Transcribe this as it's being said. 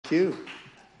Thank you.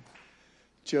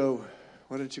 Joe,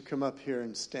 why don't you come up here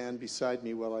and stand beside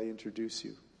me while I introduce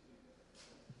you?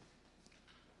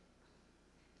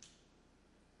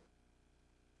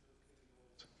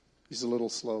 He's a little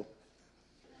slow.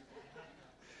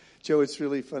 Joe, it's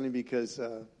really funny because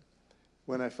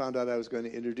when I found out I was going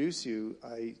to introduce you,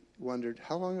 I wondered,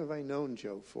 how long have I known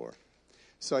Joe for?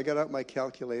 So I got out my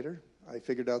calculator. I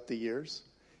figured out the years.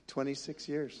 26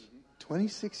 years.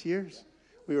 26 years.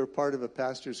 We were part of a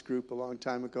pastor's group a long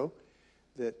time ago.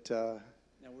 That. Now,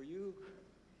 were you?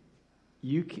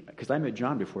 Because I met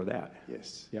John before that.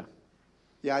 Yes. Yeah.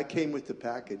 Yeah, I came with the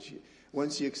package.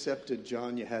 Once you accepted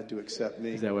John, you had to accept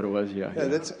me. Is that what it was? Yeah.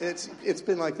 It's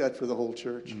been like that for the whole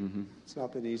church. Mm-hmm. It's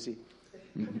not been easy.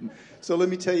 So let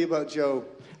me tell you about Joe.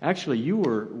 Actually, you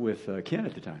were with Ken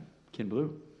at the time, Ken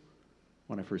Blue,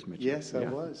 when I first met you. Yes, I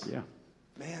was. Yeah.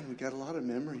 Man, we got a lot of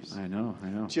memories. I know.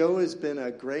 Joe has been a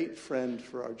great friend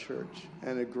for our church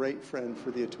and a great friend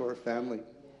for the Achaia family.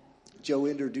 Joe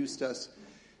introduced us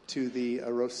to the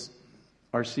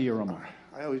RC Aroma.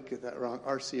 I always get that wrong.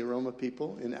 RC Aroma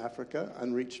people in Africa,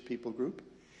 unreached people group,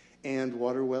 and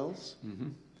water wells,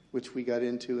 which we got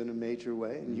into in a major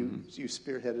way, and you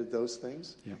spearheaded those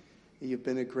things. Yeah. You've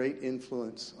been a great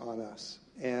influence on us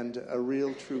and a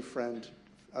real true friend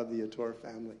of the Achaia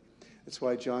family. That's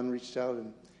why John reached out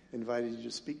and invited you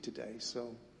to speak today.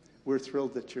 So we're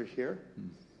thrilled that you're here,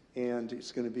 and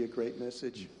it's going to be a great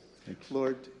message. Thanks.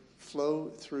 Lord, flow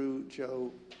through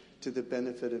Joe to the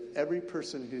benefit of every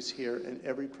person who's here and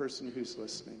every person who's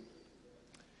listening.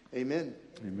 Amen.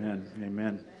 Amen.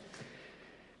 Amen.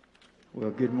 Well,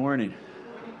 good morning.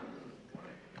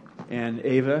 And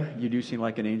Ava, you do seem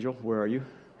like an angel. Where are you?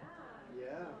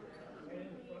 Yeah.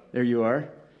 There you are.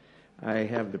 I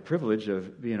have the privilege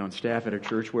of being on staff at a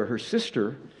church where her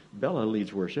sister, Bella,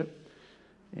 leads worship.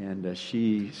 And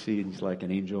she seems like an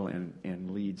angel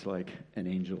and leads like an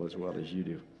angel as well as you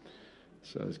do.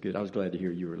 So it's good. I was glad to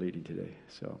hear you were leading today.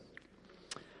 So,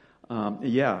 let me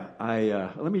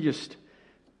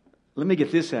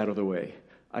get this out of the way.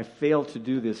 I failed to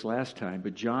do this last time,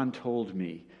 but John told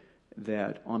me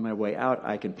that on my way out,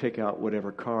 I can pick out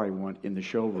whatever car I want in the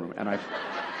showroom. And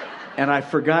I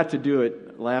forgot to do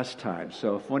it last time.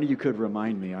 So if one of you could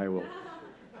remind me, I will.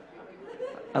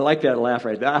 I like that laugh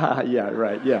right there. Ah, yeah,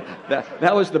 right, yeah.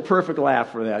 That was the perfect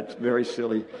laugh for that very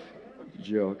silly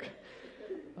joke.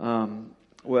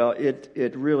 Well,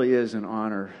 it really is an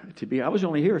honor to be. I was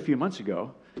only here a few months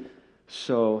ago,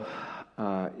 so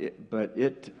I've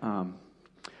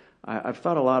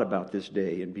thought a lot about this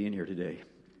day and being here today,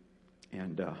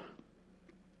 and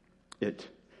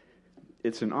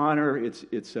it's an honor.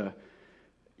 It's to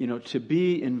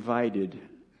be invited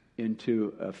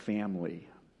into a family,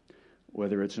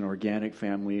 whether it's an organic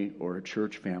family or a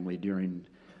church family during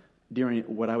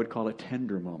what I would call a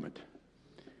tender moment.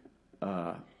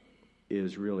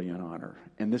 Is really an honor.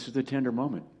 And this is a tender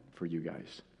moment for you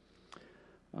guys.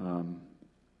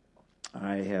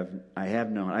 I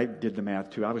have known, I did the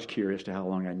math too. I was curious to how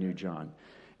long I knew John.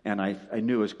 And I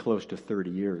knew it was close to 30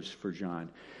 years for John.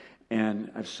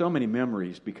 And I have so many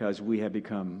memories because we have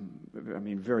become,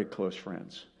 very close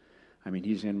friends.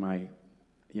 He's in my,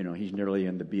 he's nearly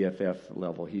in the BFF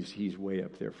level. He's way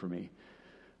up there for me.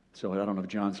 So I don't know if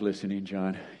John's listening,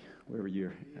 John. Wherever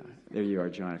you're, there you are,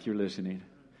 John. If you're listening,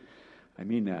 I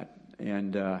mean that.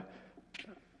 And,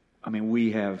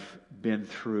 we have been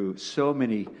through so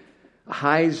many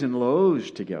highs and lows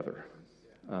together.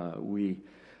 In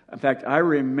fact, I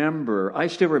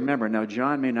still remember, now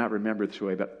John may not remember it this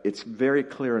way, but it's very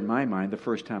clear in my mind the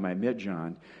first time I met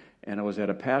John, and I was at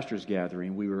a pastor's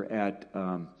gathering. We were at,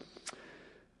 I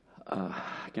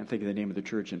can't think of the name of the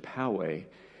church in Poway,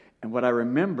 and what I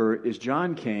remember is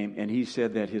John came and he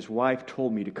said that his wife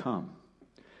told me to come,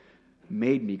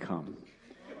 made me come.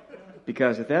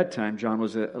 Because at that time, John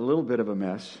was a little bit of a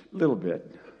mess,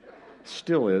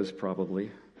 still is probably.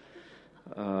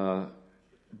 And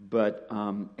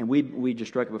we just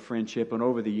struck up a friendship, and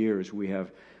over the years we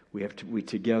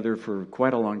together for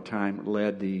quite a long time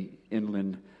led the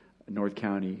Inland North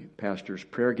County Pastors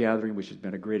Prayer Gathering, which has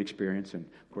been a great experience, and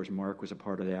of course Mark was a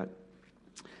part of that.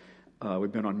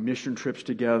 We've been on mission trips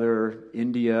together,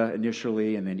 India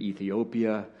initially, and then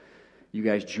Ethiopia. You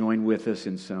guys joined with us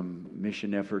in some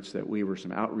mission efforts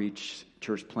some outreach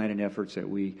church planting efforts that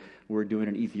we were doing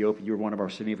in Ethiopia. You were one of our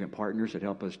significant partners that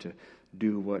helped us to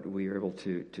do what we were able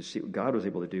to see, what God was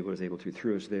able to do, was able to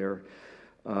through us there.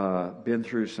 Been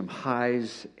through some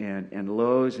highs and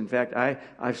lows. In fact,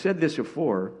 I've said this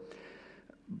before,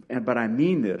 but I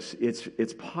mean this.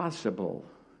 It's possible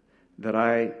that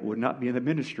I would not be in the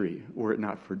ministry were it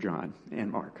not for John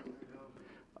and Mark.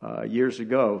 Years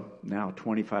ago, now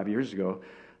 25 years ago,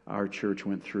 our church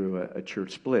went through a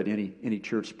church split. Any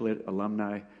church split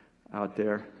alumni out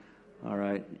there? All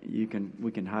right, we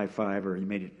can high five, or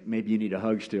maybe you need a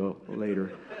hug still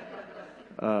later.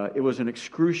 It was an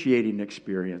excruciating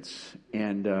experience,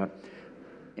 and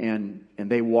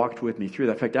they walked with me through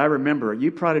that. In fact, I remember,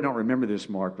 you probably don't remember this,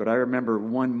 Mark, but I remember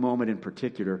one moment in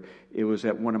particular. It was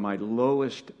at one of my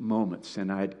lowest moments,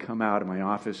 and I had come out of my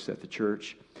office at the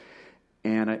church,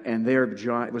 and there,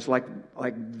 John, it was like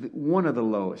one of the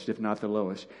lowest, if not the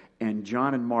lowest, and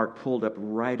John and Mark pulled up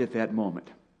right at that moment.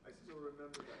 I still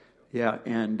remember that. Yeah,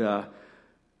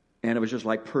 and it was just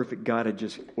like perfect. God had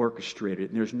just orchestrated it.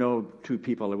 And there's no two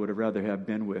people I would have rather have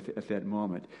been with at that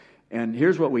moment. And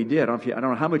here's what we did. I don't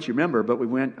know how much you remember, but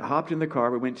we hopped in the car.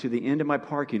 We went to the end of my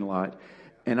parking lot,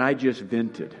 and I just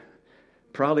vented.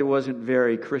 Probably wasn't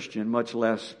very Christian, much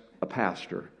less a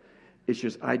pastor. It's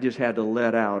just, I just had to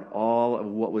let out all of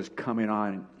what was coming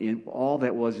on, all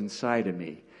that was inside of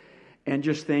me. And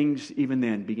just things, even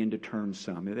then, begin to turn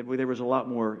some. There was a lot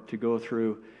more to go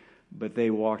through, but they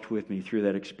walked with me through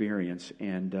that experience,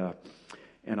 and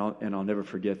I'll never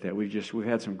forget that. We've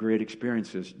had some great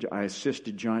experiences. I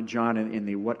assisted John in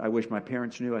the what I wish my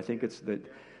parents knew. I think it's that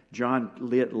John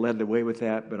led the way with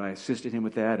that, but I assisted him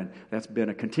with that, and that's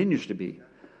continues to be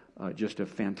just a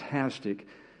fantastic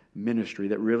ministry.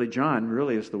 That really, John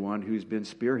really is the one who's been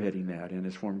spearheading that and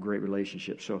has formed great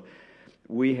relationships. So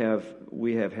we have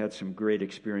had some great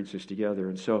experiences together,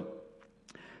 and so.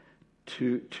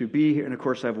 To be here, and of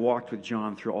course I've walked with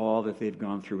John through all that they've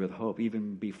gone through with Hope,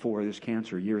 even before this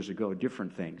cancer years ago,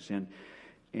 different things.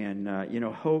 And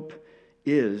Hope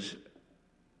is,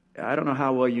 I don't know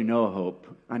how well you know Hope.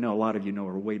 I know a lot of you know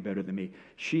her way better than me.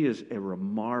 She is a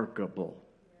remarkable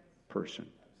person.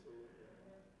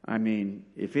 I mean,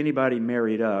 if anybody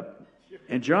married up,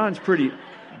 and John's pretty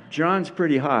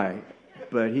high,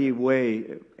 but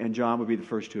and John would be the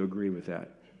first to agree with that.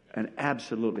 An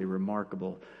absolutely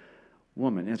remarkable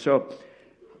woman. And so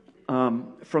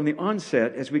from the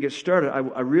onset, as we get started,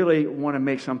 I really want to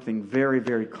make something very,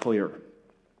 very clear.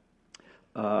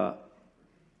 The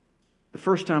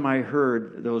first time I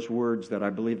heard those words that I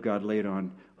believe God laid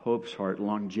on Hope's heart,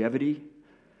 longevity,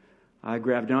 I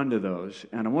grabbed onto those.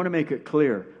 And I want to make it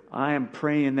clear, I am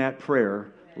praying that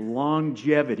prayer,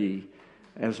 longevity,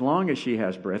 as long as she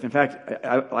has breath. In fact,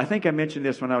 I think I mentioned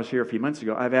this when I was here a few months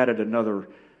ago. I've added another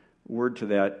word to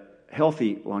that,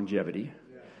 healthy longevity.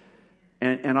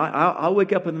 And I'll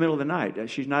wake up in the middle of the night.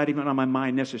 She's not even on my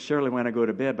mind necessarily when I go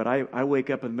to bed, but I wake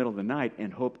up in the middle of the night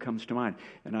and Hope comes to mind.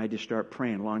 And I just start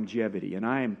praying longevity. And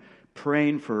I am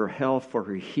praying for her health, for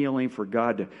her healing, for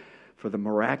for the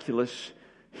miraculous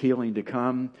healing to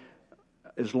come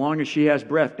as long as she has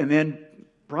breath. And then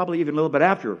probably even a little bit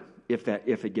after, if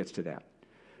it gets to that.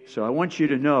 So I want you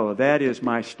to know that is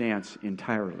my stance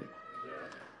entirely.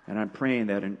 And I'm praying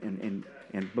that and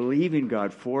believing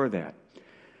God for that.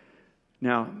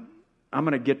 Now, I'm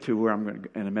going to get to where I'm going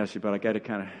to in a message, but I got to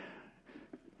kind of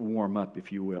warm up,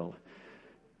 if you will.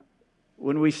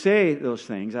 When we say those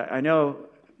things, I know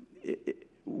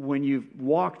when you've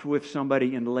walked with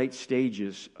somebody in the late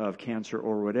stages of cancer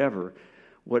or whatever,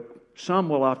 what some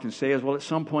will often say is, well, at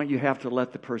some point you have to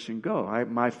let the person go.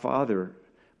 My father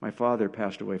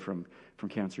passed away from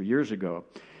cancer years ago.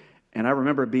 And I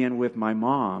remember being with my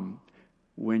mom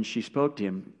when she spoke to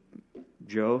him,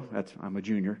 Joe, I'm a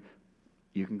junior,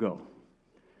 you can go.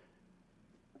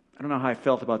 I don't know how I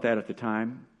felt about that at the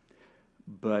time,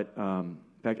 but in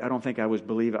fact, I don't think I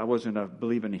wasn't a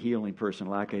believing healing person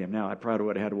like I am now. I probably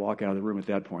would have had to walk out of the room at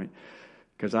that point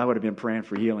because I would have been praying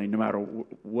for healing no matter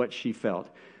what she felt.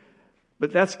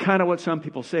 But that's kind of what some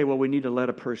people say, well, we need to let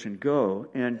a person go.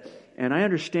 And I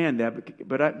understand that,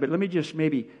 but let me just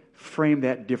maybe frame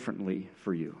that differently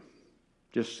for you.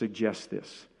 Just suggest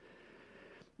this.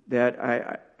 That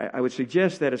I would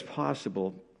suggest that it's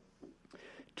possible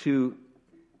to,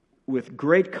 with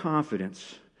great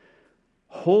confidence,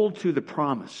 hold to the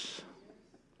promise.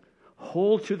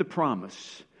 Hold to the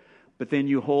promise, but then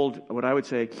you hold, what I would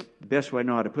say, the best way I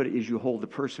know how to put it is you hold the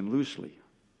person loosely.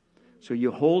 So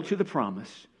you hold to the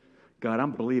promise. God,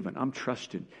 I'm believing, I'm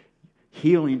trusting.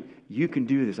 Healing, you can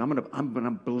do this. I'm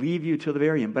gonna believe you till the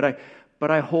very end.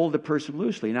 But I hold the person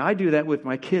loosely. Now, I do that with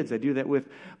my kids. I do that with...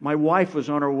 My wife was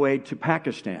on her way to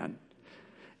Pakistan.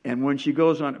 And when she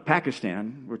goes on...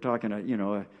 Pakistan, we're talking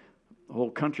a whole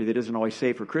country that isn't always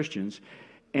safe for Christians.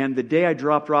 And the day I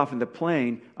dropped her off in the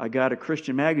plane, I got a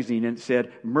Christian magazine and it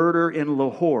said, "Murder in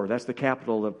Lahore." That's the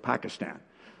capital of Pakistan.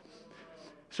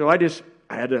 So I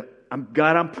had to...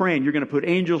 God, I'm praying. You're going to put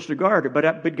angels to guard her.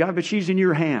 But God, she's in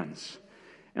your hands.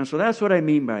 And so that's what I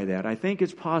mean by that. I think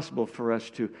it's possible for us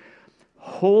to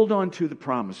hold on to the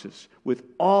promises with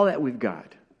all that we've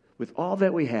got, with all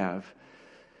that we have,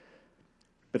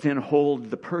 but then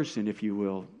hold the person, if you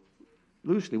will,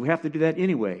 loosely. We have to do that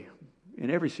anyway, in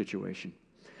every situation.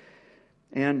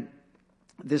 And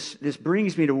this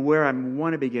brings me to where I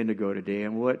want to begin to go today,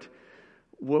 and what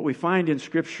we find in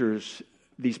Scriptures,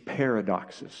 these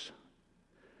paradoxes.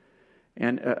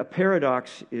 And a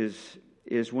paradox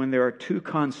is when there are two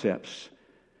concepts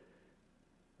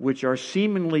which are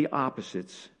seemingly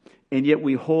opposites, and yet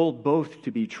we hold both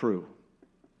to be true.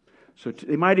 So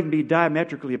they might even be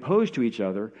diametrically opposed to each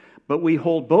other, but we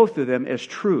hold both of them as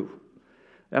true.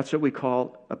 That's what we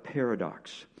call a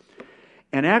paradox.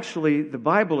 And actually, the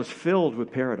Bible is filled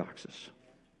with paradoxes.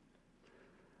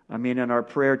 I mean, in our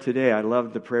prayer today, I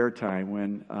loved the prayer time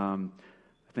when,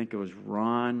 I think it was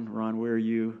Ron. Ron, where are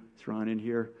you? Is Ron in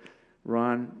here?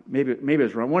 Ron, maybe it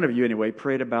was Ron. One of you, anyway,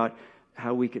 prayed about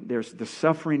how there's the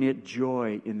suffering yet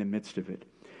joy in the midst of it.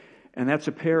 And that's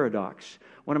a paradox.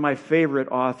 One of my favorite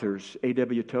authors,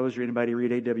 A.W. Tozer. Anybody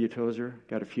read A.W. Tozer?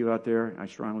 Got a few out there. I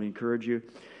strongly encourage you.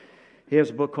 He has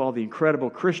a book called The Incredible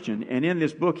Christian, and in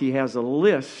this book he has a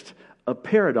list of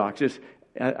paradoxes.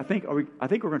 I think we're going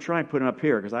to try and put them up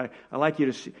here because I like you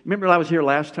to see. Remember, I was here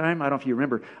last time. I don't know if you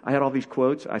remember. I had all these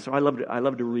quotes. So I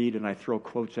love to read, and I throw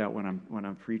quotes out when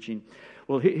I'm preaching.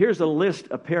 Well, here's a list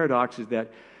of paradoxes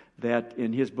that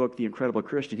in his book, The Incredible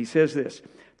Christian, he says this: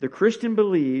 the Christian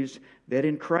believes that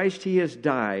in Christ he has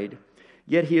died,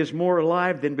 yet he is more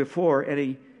alive than before,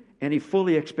 and he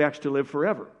fully expects to live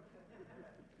forever.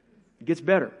 It gets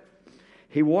better.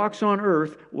 He walks on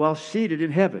earth while seated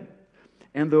in heaven.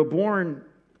 And though born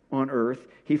on earth,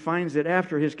 he finds that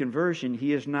after his conversion,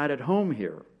 he is not at home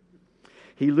here.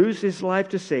 He loses his life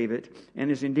to save it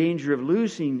and is in danger of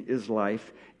losing his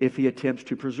life if he attempts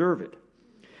to preserve it.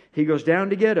 He goes down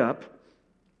to get up.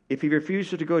 If he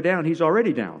refuses to go down, he's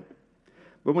already down.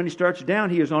 But when he starts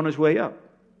down, he is on his way up.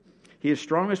 He is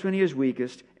strongest when he is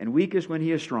weakest, and weakest when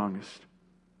he is strongest.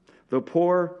 Though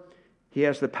poor, he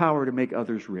has the power to make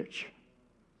others rich.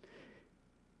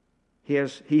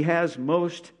 He has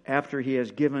most after he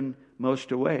has given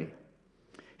most away.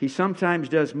 He sometimes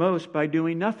does most by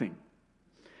doing nothing,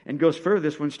 and goes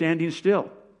furthest when standing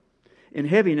still. In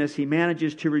heaviness, he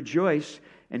manages to rejoice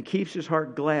and keeps his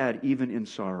heart glad even in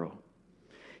sorrow.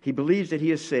 He believes that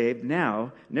he is saved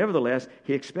now. Nevertheless,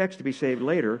 he expects to be saved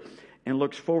later and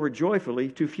looks forward joyfully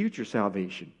to future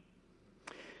salvation.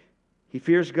 He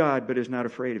fears God but is not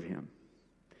afraid of him.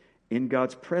 In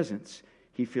God's presence,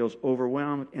 he feels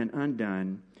overwhelmed and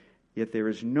undone, yet there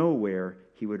is nowhere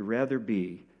he would rather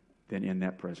be than in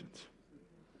that presence.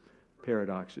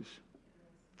 Paradoxes.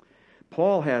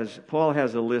 Paul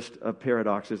has a list of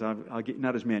paradoxes. I'll get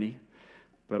not as many,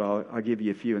 but I'll give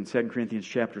you a few. In 2 Corinthians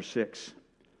chapter 6,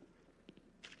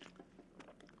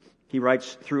 he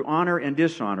writes, through honor and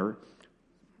dishonor,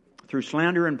 through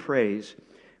slander and praise,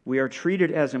 we are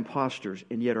treated as impostors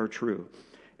and yet are true,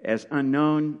 as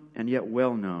unknown and yet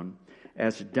well known,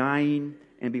 as dying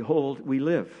and behold we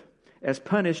live, as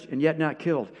punished and yet not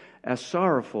killed, as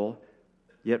sorrowful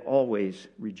yet always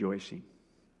rejoicing,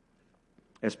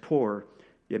 as poor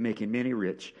yet making many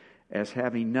rich, as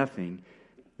having nothing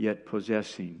yet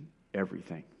possessing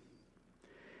everything.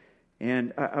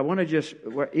 And I want to just,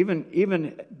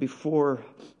 even before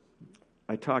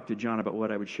I talked to John about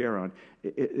what I would share on,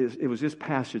 it was this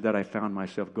passage that I found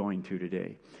myself going to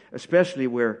today, especially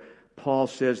where Paul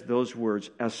says those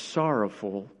words, as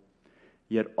sorrowful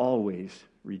yet always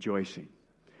rejoicing.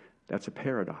 That's a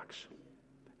paradox.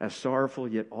 As sorrowful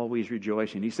yet always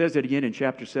rejoicing. He says that again in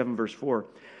chapter 7, verse 4.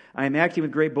 I am acting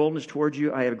with great boldness towards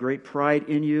you. I have great pride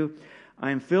in you.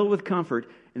 I am filled with comfort.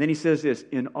 And then he says this,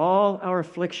 in all our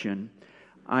affliction,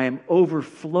 I am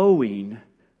overflowing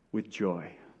with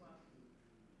joy.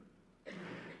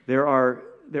 There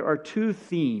are two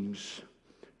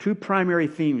primary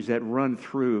themes that run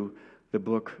through the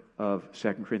book of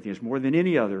 2 Corinthians more than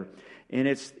any other, and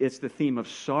it's the theme of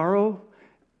sorrow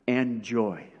and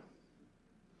joy.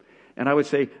 And I would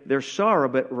say there's sorrow,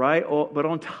 but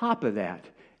on top of that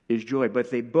is joy, but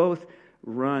they both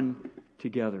run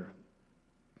together.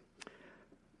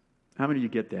 How many of you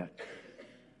get that?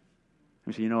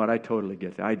 I say, you know what, I totally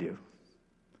get that. I do.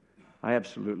 I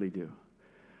absolutely do.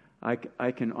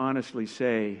 I can honestly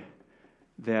say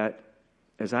that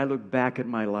as I look back at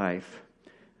my life,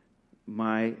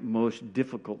 my most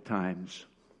difficult times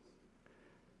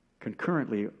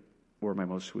concurrently were my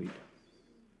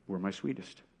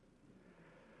sweetest.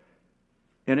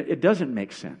 And it doesn't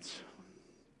make sense.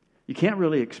 You can't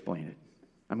really explain it.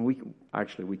 I mean,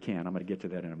 we can. I'm going to get to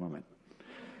that in a moment.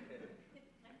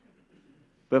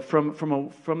 But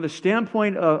from the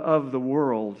standpoint of the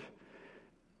world,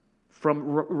 from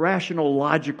rational,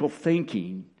 logical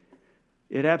thinking,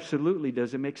 it absolutely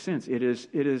doesn't make sense. It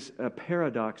is a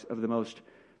paradox of the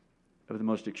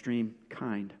most extreme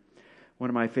kind. One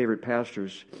of my favorite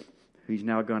pastors, he's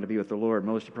now gone to be with the Lord.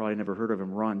 Most have probably never heard of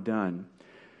him, Undone.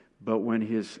 But when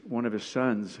one of his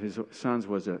sons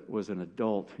was an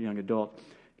young adult,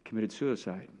 committed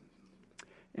suicide.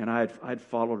 And I'd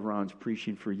followed Ron's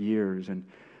preaching for years, and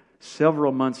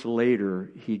several months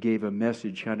later, he gave a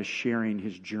message kind of sharing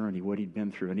his journey, what he'd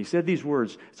been through. And he said these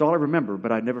words, it's all I remember,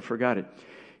 but I never forgot it.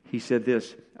 He said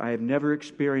this, I have never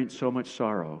experienced so much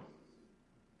sorrow,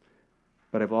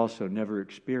 but I've also never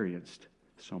experienced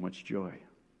so much joy.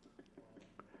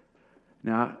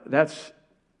 Now, that's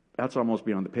almost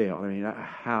beyond the pale. I mean,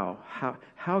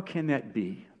 how can that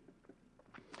be?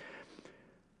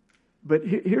 But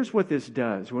here's what this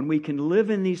does. When we can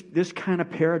live in this kind of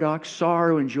paradox,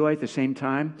 sorrow and joy at the same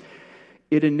time,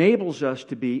 it enables us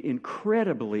to be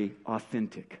incredibly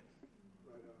authentic.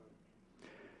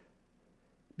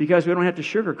 Because we don't have to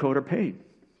sugarcoat our pain.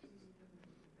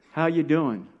 How you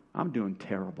doing? I'm doing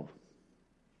terrible.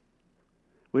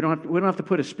 We don't have to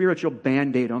put a spiritual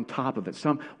Band-Aid on top of it.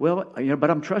 But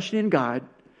I'm trusting in God.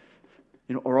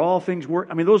 Or all things work.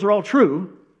 I mean, those are all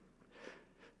true.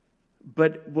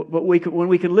 But when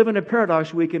we can live in a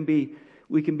paradox, we can be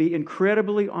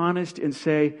incredibly honest and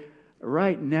say,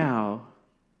 right now,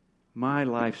 my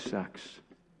life sucks.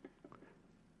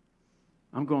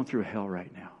 I'm going through hell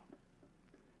right now.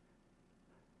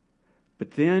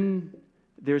 But then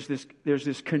there's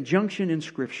this conjunction in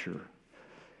Scripture.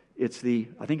 I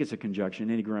think it's a conjunction.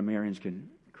 Any grammarians can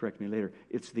correct me later.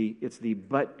 It's the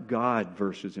but God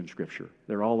verses in Scripture.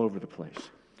 They're all over the place.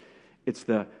 It's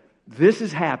the this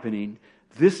is happening,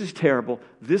 this is terrible,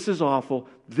 this is awful,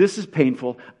 this is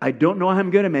painful, I don't know how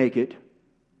I'm going to make it.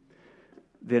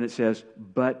 Then it says,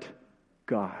 but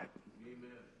God.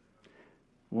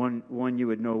 Amen. One you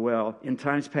would know well. In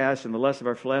times past, in the lust of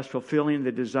our flesh, fulfilling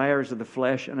the desires of the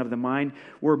flesh and of the mind,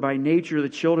 were by nature the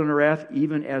children of wrath,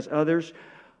 even as others,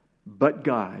 but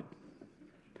God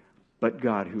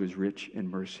who is rich in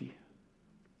mercy.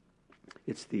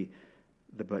 It's the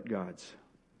but God's.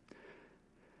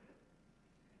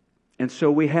 And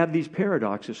so we have these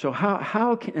paradoxes. So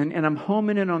how can, and I'm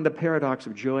homing in on the paradox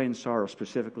of joy and sorrow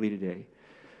specifically today.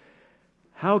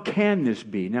 How can this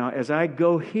be? Now, as I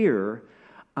go here,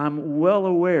 I'm well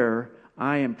aware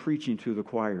I am preaching to the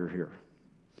choir here.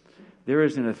 There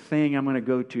isn't a thing I'm going to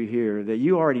go to here that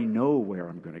you already know where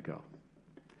I'm going to go.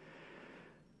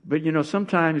 But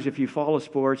sometimes if you follow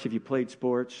sports, if you played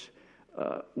sports,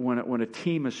 when a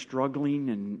team is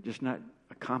struggling and just not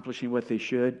accomplishing what they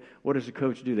should, what does the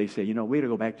coach do? They say, we got to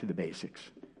go back to the basics.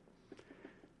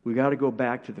 We got to go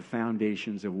back to the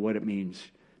foundations of what it means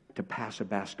to pass a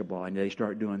basketball. And they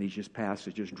start doing these just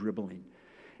passes, just dribbling.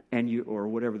 Or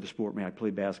whatever the sport may. I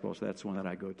play basketball, so that's the one that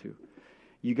I go to.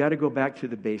 You got to go back to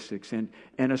the basics. And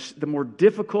the more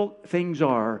difficult things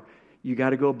are, you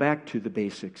got to go back to the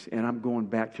basics. And I'm going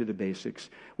back to the basics,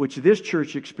 which this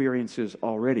church experiences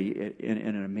already in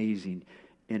an amazing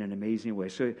way.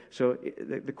 So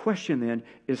the question then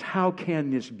is, how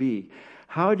can this be?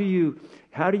 How do you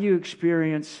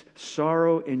experience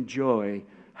sorrow and joy?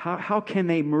 How can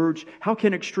they merge? How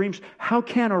can extremes? How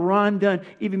can a Undone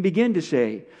even begin to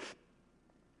say,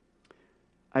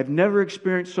 I've never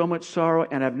experienced so much sorrow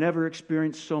and I've never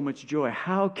experienced so much joy?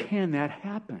 How can that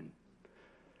happen?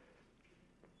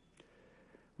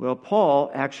 Well,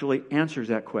 Paul actually answers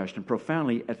that question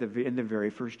profoundly in the very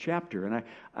first chapter. And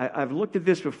I've looked at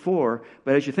this before,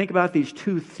 but as you think about these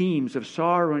two themes of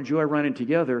sorrow and joy running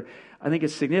together, I think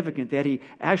it's significant that he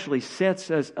actually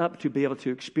sets us up to be able to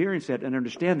experience that and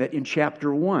understand that in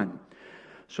chapter 1.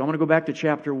 So I'm going to go back to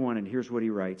chapter 1, and here's what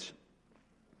he writes.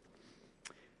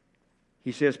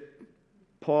 He says,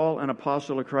 Paul, an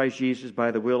apostle of Christ Jesus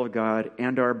by the will of God,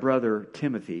 and our brother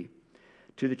Timothy,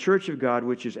 to the church of God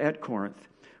which is at Corinth,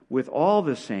 with all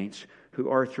the saints who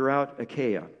are throughout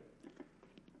Achaia.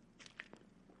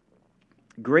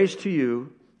 Grace to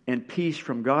you and peace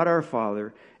from God our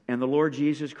Father and the Lord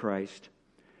Jesus Christ.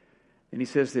 And he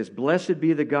says this, Blessed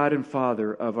be the God and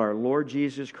Father of our Lord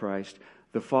Jesus Christ,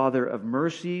 the Father of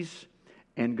mercies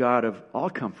and God of all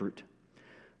comfort,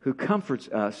 who comforts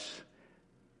us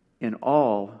in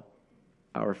all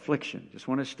our affliction. Just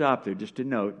want to stop there just to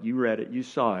note, you read it, you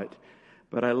saw it,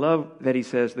 but I love that he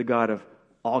says the God of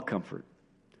all comfort,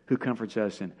 who comforts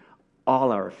us in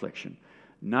all our affliction.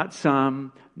 Not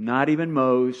some, not even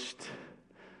most,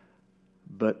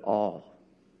 but all.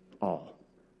 All.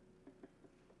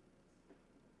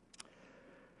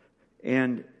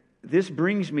 And this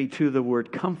brings me to the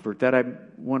word comfort that I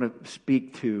want to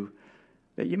speak to,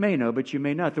 that you may know, but you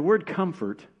may not. The word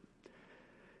comfort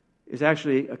is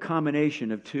actually a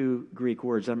combination of two Greek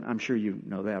words. I'm sure you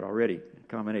know that already.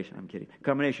 Combination, I'm kidding.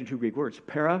 Combination of two Greek words.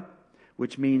 Para,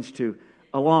 which means to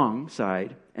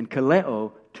alongside, and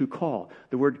kaleo, to call.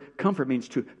 The word comfort means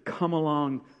to come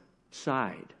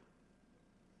alongside.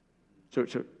 So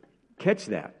catch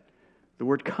that. The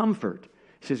word comfort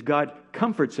says God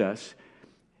comforts us,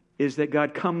 is that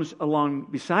God comes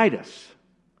along beside us.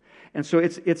 And so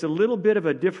it's a little bit of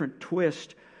a different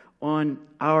twist on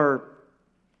our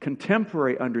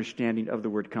contemporary understanding of the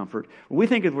word comfort. When we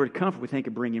think of the word comfort, we think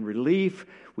of bringing relief,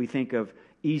 we think of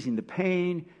easing the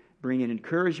pain, bringing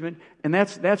encouragement, and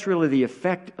that's really the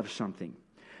effect of something.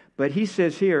 But he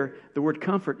says here, the word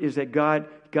comfort is that God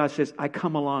says, I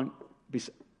come along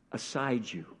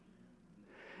beside you.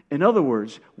 In other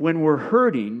words, when we're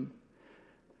hurting,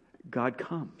 God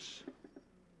comes.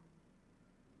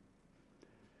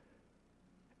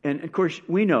 And of course,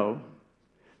 we know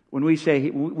when we say,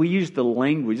 we use the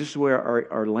language, this is where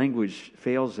our language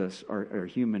fails us,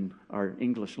 our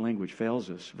English language fails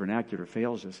us, vernacular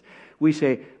fails us. We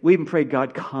even pray,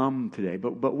 God come today.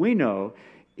 But we know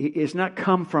it's not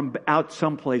come from out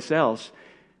someplace else,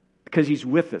 because He's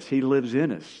with us. He lives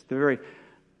in us. The very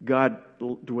God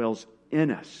dwells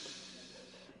in us.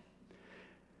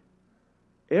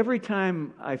 Every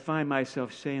time I find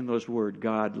myself saying those words,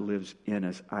 God lives in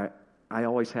us, I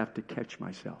always have to catch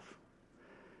myself.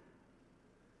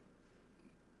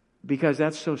 Because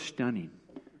that's so stunning.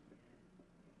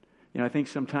 I think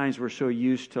sometimes we're so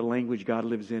used to language, God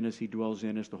lives in us, He dwells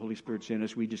in us, the Holy Spirit's in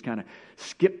us, we just kind of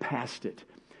skip past it.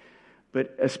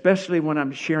 But especially when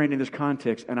I'm sharing in this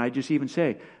context, and I just even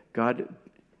say, God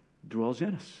dwells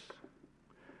in us.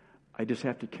 I just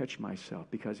have to catch myself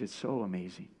because it's so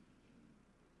amazing.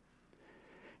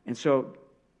 And so,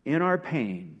 in our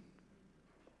pain,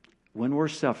 when we're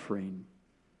suffering,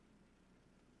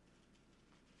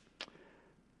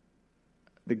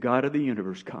 the God of the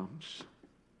universe comes.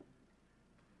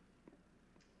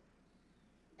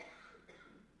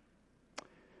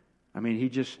 I mean,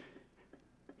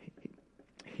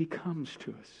 He comes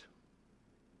to us.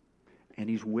 And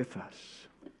He's with us.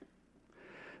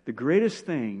 The greatest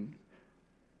thing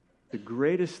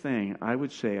I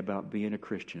would say about being a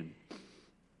Christian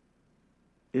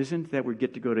isn't that we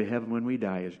get to go to heaven when we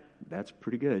die. That's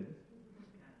pretty good.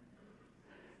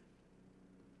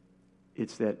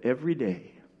 It's that every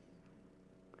day,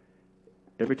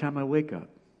 every time I wake up,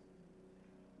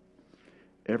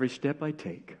 every step I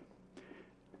take,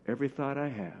 every thought I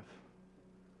have,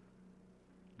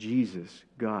 Jesus,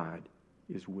 God,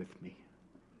 is with me.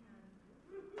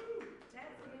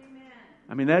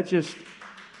 I mean, that just...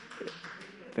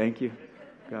 Thank you.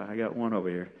 God, I got one over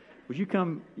here. Would you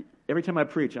come... Every time I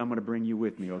preach, I'm going to bring you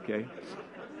with me, okay?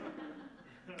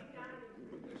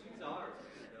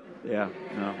 Yeah,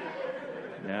 no.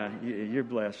 Yeah, you're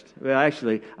blessed. Well,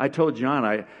 actually, I told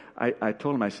John, I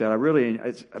told him, I said,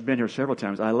 I've been here several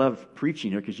times. I love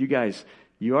preaching here because you guys,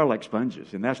 you are like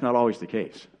sponges, and that's not always the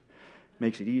case.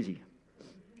 Makes it easy.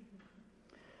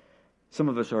 Some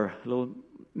of us are a little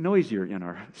noisier in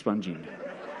our sponging,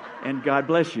 and God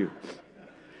bless you.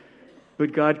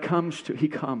 But God comes.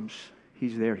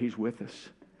 He's there. He's with us.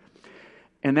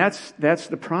 And that's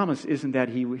the promise, isn't that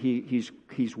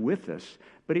He's with us,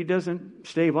 but He doesn't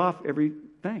stave off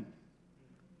everything.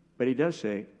 But He does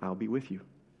say, I'll be with you.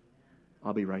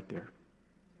 I'll be right there.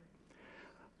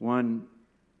 One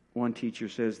teacher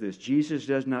says this: Jesus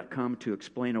does not come to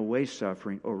explain away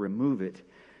suffering or remove it.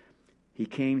 He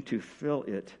came to fill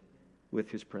it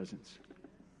with His presence.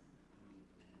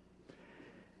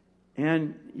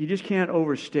 And you just can't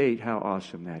overstate how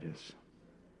awesome that is.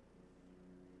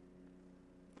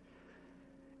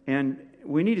 And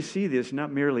we need to see this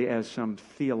not merely as some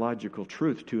theological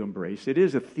truth to embrace. It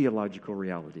is a theological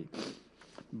reality.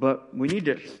 But we need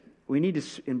to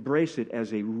embrace it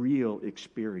as a real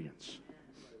experience.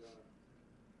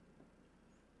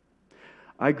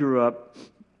 I grew up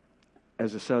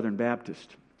as a Southern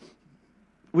Baptist,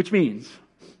 which means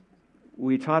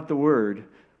we taught the Word,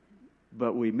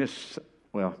 but we missed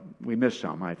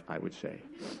some, I would say.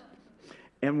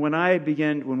 And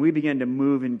when we began to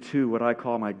move into what I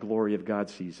call my glory of God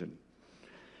season,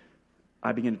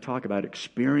 I began to talk about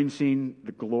experiencing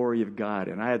the glory of God.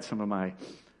 And I had some of my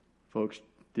folks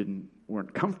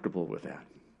weren't comfortable with that.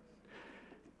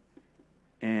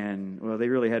 And, well, they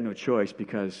really had no choice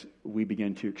because we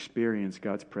began to experience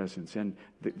God's presence. And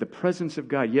the presence of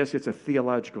God, yes, it's a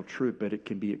theological truth, but it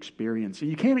can be experienced.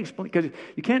 And you can't explain, because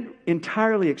you can't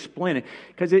entirely explain it,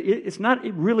 because it's not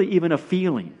really even a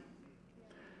feeling.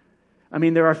 I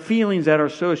mean, there are feelings that are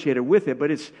associated with it,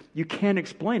 but you can't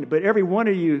explain it. But every one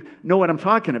of you know what I'm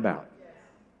talking about.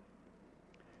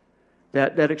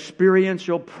 That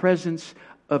experiential presence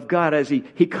of God as He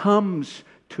comes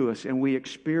to us and we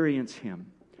experience Him.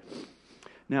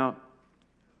 Now,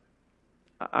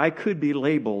 I could be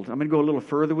labeled, I'm going to go a little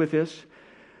further with this.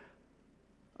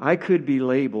 I could be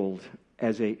labeled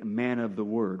as a man of the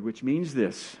Word, which means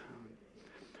this.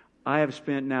 I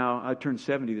turned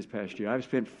 70 this past year. I've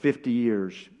spent 50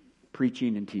 years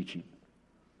preaching and teaching.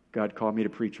 God called me to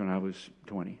preach when I was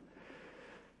 20.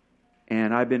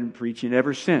 And I've been preaching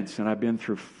ever since. And I've been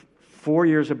through 4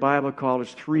 years of Bible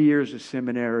college, 3 years of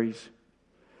seminaries,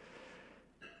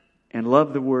 and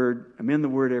love the Word. I'm in the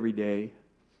Word every day.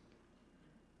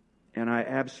 And I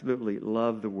absolutely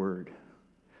love the Word.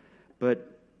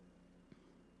 But,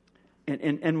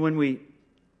 and when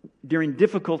during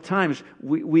difficult times,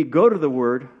 we go to the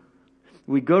Word.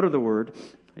 We go to the Word.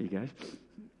 Hey, you guys,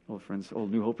 old friends,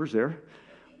 old New Hopers there.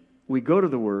 We go to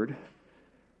the Word,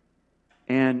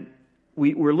 and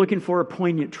we're looking for a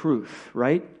poignant truth,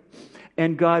 right?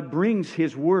 And God brings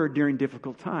His Word during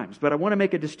difficult times. But I want to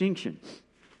make a distinction.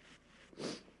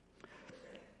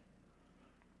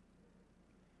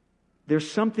 There's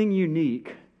something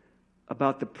unique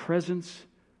about the presence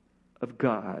of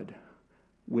God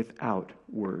without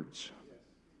words.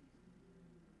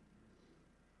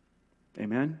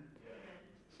 Amen?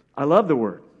 I love the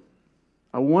Word.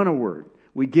 I want a word.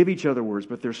 We give each other words,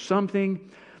 but there's something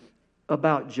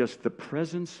about just the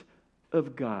presence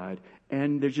of God,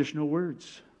 and there's just no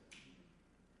words.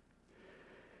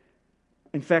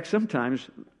 In fact, sometimes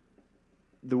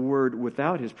the word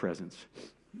without His presence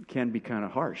can be kind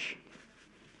of harsh,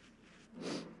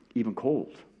 even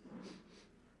cold.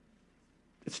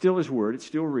 It's still His Word. It's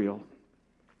still real.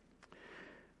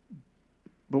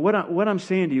 But what I'm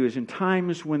saying to you is, in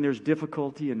times when there's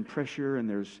difficulty and pressure and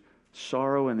there's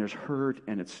sorrow and there's hurt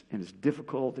and it's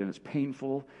difficult and it's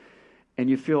painful and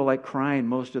you feel like crying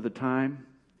most of the time,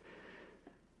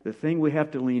 the thing we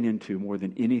have to lean into more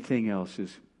than anything else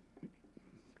is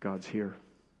God's here.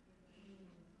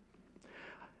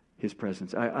 His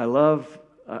presence. I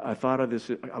thought of this.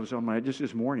 Just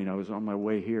this morning, I was on my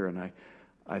way here, and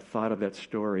I thought of that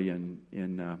story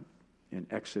in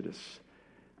Exodus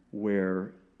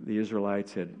where the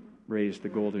Israelites had raised the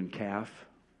golden calf.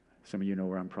 Some of you know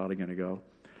where I'm probably going to go.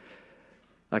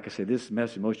 Like I said, this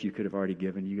message most of you could have already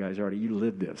given. You guys you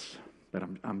lived this, but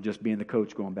I'm just being the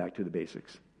coach, going back to the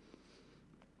basics.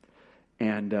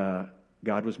 And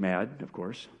God was mad, of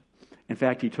course. In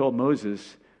fact, He told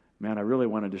Moses, "Man, I really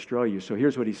want to destroy you." So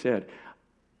here's what He said: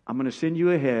 "I'm going to send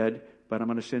you ahead, but I'm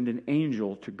going to send an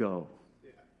angel to go."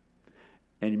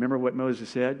 And you remember what Moses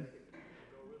said?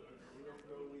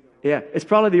 Yeah, it's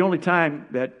probably the only time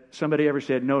that somebody ever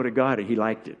said no to God and He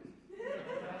liked it.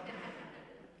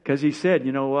 Because He said,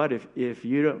 "You know what? If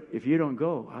you don't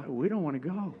go, we don't want to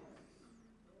go.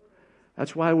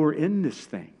 That's why we're in this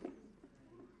thing.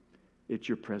 It's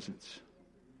your presence."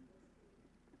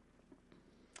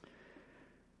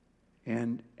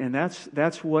 And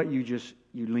that's what you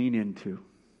lean into.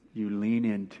 You lean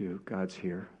into God's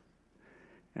here,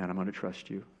 and I'm going to trust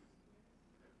you.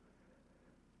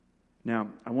 Now,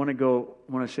 I want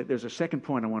to say there's a second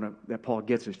point that Paul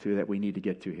gets us to that we need to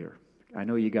get to here. I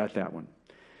know you got that one.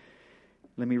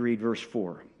 Let me read verse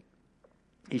 4.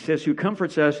 He says, "Who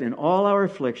comforts us in all our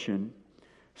affliction,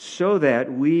 so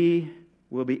that we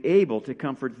will be able to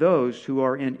comfort those who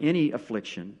are in any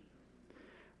affliction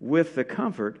with the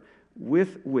comfort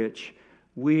with which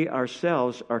we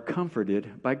ourselves are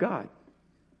comforted by God.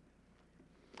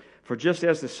 For just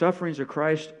as the sufferings of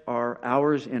Christ are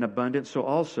ours in abundance, so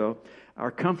also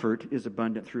our comfort is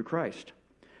abundant through Christ.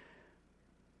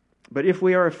 But if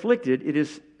we are afflicted, it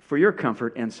is for your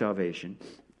comfort and salvation.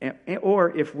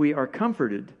 Or if we are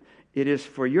comforted, it is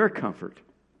for your comfort,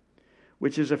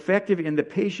 which is effective in the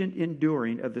patient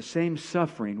enduring of the same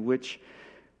suffering which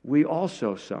we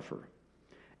also suffer.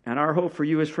 And our hope for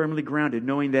you is firmly grounded,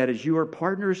 knowing that as you are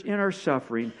partners in our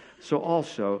suffering, so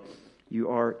also you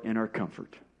are in our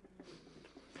comfort."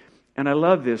 And I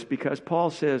love this because Paul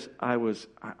says,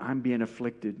 I'm being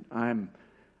afflicted. In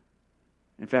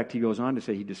fact, he goes on to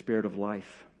say he despaired of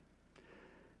life.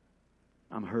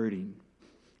 I'm hurting.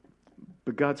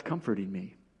 But God's comforting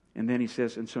me. And then he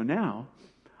says, and so now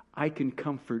I can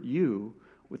comfort you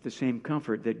with the same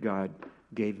comfort that God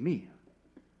gave me.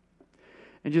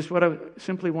 And just what I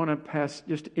simply want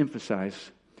to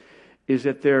emphasize is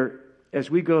that as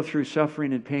we go through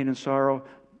suffering and pain and sorrow,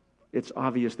 it's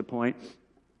obvious the point,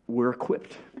 we're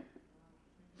equipped.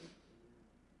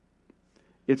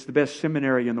 It's the best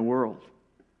seminary in the world.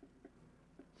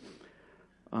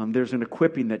 There's an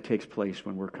equipping that takes place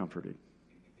when we're comforted.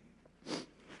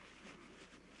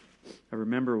 I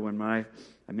remember when I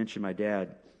mentioned my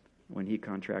dad, when he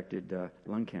contracted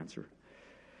lung cancer.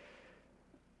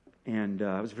 And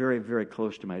I was very, very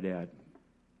close to my dad.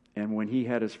 And when he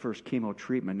had his first chemo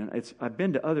treatment, and I've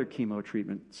been to other chemo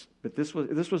treatments, but this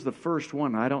was the first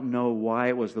one. I don't know why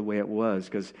it was the way it was,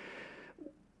 because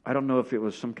I don't know if it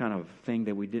was some kind of thing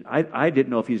that we did. I didn't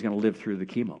know if he was going to live through the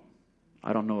chemo.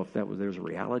 I don't know if there's a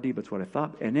reality, but it's what I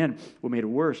thought. And then what made it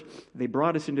worse, they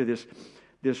brought us into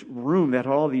this room that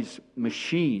had all these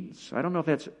machines. I don't know if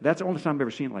that's the only time I've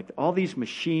ever seen it like that. All these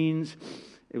machines.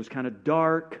 It was kind of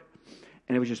dark,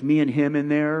 and it was just me and him in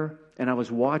there, and I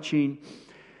was watching,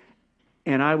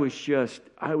 and I was just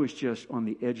on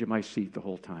the edge of my seat the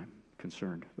whole time,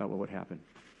 concerned about what would happen.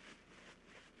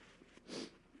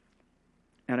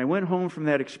 And I went home from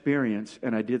that experience,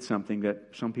 and I did something that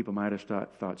some people might have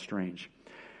thought strange.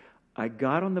 I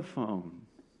got on the phone,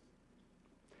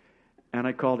 and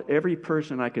I called every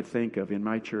person I could think of in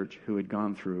my church who had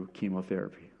gone through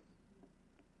chemotherapy.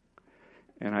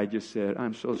 And I just said,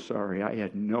 I'm so sorry. I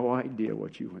had no idea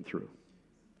what you went through.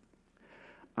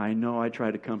 I know I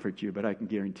tried to comfort you, but I can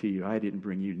guarantee you I didn't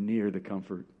bring you near the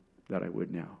comfort that I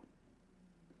would now.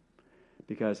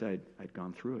 Because I'd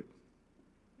gone through it.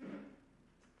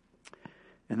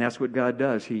 And that's what God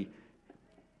does. He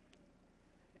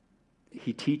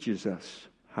teaches us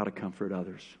how to comfort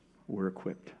others. We're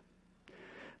equipped.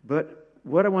 But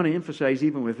what I want to emphasize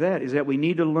even with that is that we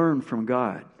need to learn from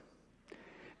God.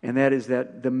 And that is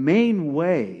that the main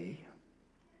way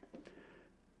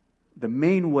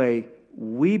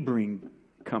we bring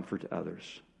comfort to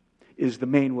others is the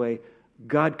main way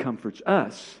God comforts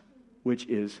us, which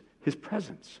is His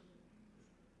presence.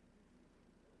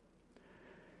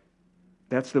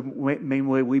 That's the main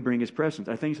way we bring His presence.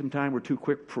 I think sometimes we're too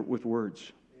quick with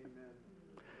words. Amen.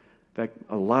 In fact,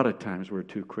 a lot of times we're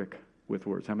too quick with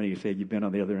words. How many of you say you've been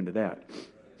on the other end of that?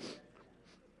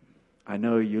 I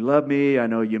know you love me. I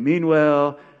know you mean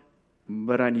well,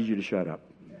 but I need you to shut up.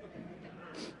 Amen.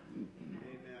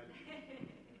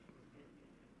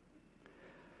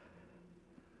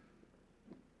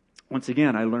 Once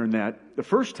again, I learned that the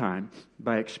first time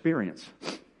by experience.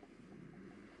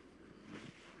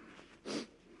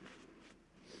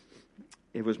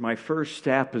 It was my first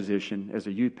staff position as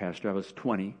a youth pastor. I was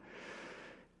 20.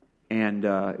 And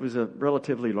it was a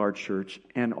relatively large church.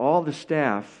 And all the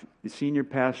staff, the senior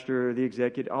pastor, the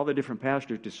executive, all the different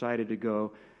pastors decided to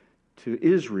go to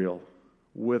Israel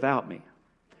without me.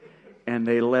 And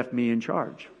they left me in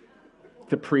charge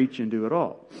to preach and do it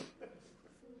all.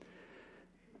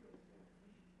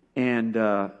 And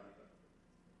I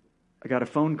got a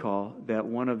phone call that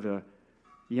one of the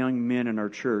young men in our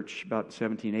church, about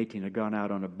 17, 18, had gone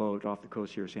out on a boat off the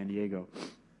coast here of San Diego,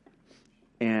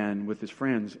 and with his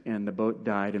friends, and the boat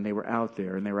died, and they were out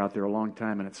there a long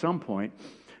time, and at some point,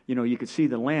 you could see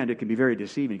the land. It can be very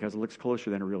deceiving because it looks closer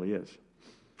than it really is.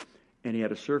 And he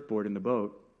had a surfboard in the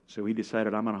boat, so he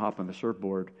decided, I'm going to hop on the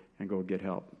surfboard and go get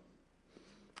help.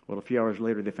 Well, a few hours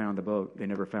later, they found the boat. They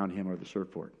never found him or the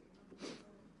surfboard.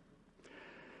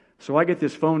 So I get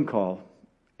this phone call,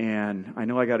 and I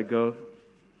know I got to go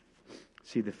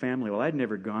see the family. Well, I'd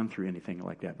never gone through anything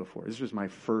like that before. This was my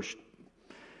first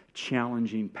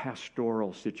challenging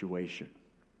pastoral situation.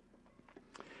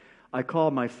 I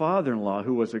called my father-in-law,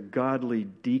 who was a godly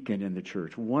deacon in the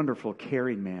church, wonderful,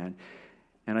 caring man,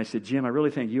 and I said, Jim, I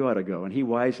really think you ought to go. And he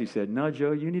wisely said, no,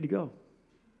 Joe, you need to go.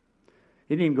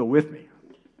 He didn't even go with me.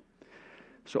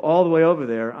 So all the way over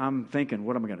there, I'm thinking,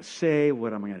 what am I going to say?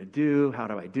 What am I going to do? How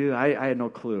do I do? I had no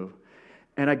clue.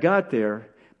 And I got there,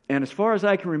 and as far as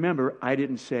I can remember, I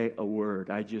didn't say a word.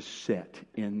 I just sat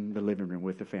in the living room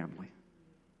with the family.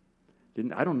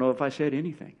 I don't know if I said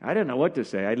anything. I didn't know what to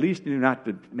say. I at least knew not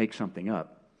to make something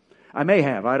up. I may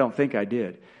have. I don't think I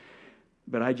did.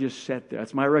 But I just sat there.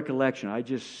 That's my recollection. I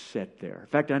just sat there. In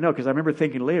fact, I know, because I remember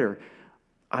thinking later,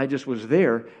 I just was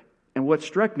there. And what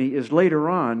struck me is later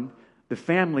on, the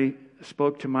family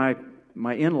spoke to my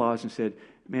in-laws and said,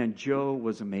 man, Joe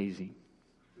was amazing.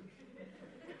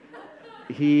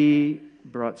 He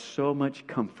brought so much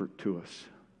comfort to us.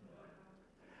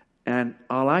 And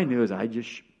all I knew is I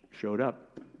just showed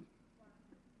up.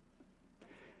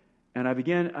 And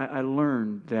I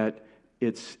learned that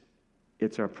it's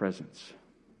our presence.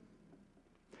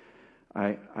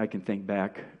 I can think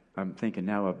back, I'm thinking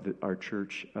now of our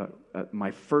church,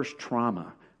 my first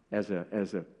trauma as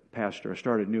a pastor. I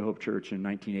started New Hope Church in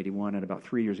 1981, and about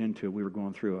 3 years into it, we were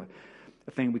going through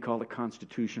a thing we call the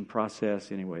Constitution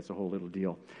process. Anyway, it's a whole little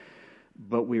deal.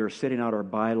 But we were setting out our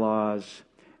bylaws,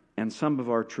 and some of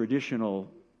our traditional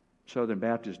Southern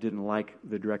Baptists didn't like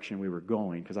the direction we were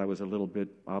going because I was a little bit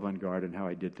avant-garde in how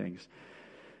I did things.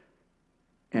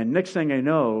 And next thing I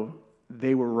know,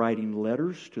 they were writing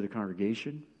letters to the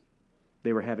congregation.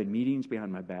 They were having meetings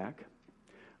behind my back.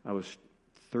 I was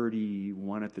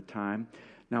 31 at the time.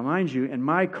 Now, mind you, in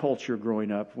my culture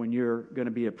growing up, when you're going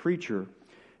to be a preacher,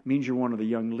 it means you're one of the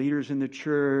young leaders in the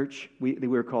church. We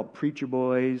were called preacher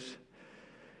boys.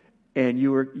 And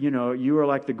you were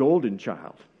like the golden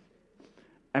child.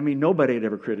 I mean, nobody had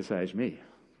ever criticized me.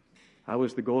 I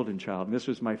was the golden child. And this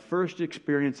was my first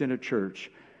experience in a church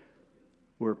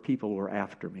where people were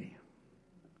after me.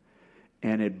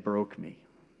 And it broke me.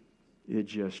 It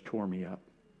just tore me up.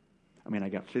 I mean, I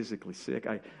got physically sick.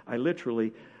 I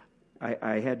literally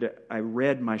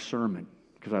read my sermon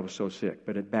because I was so sick.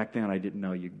 But back then, I didn't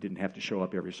know you didn't have to show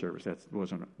up every service. That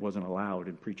wasn't allowed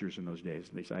in preachers in those days.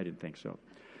 At least I didn't think so.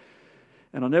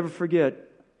 And I'll never forget,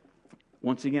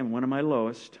 once again, one of my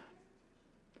lowest,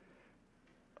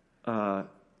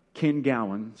 Ken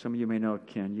Gowan. Some of you may know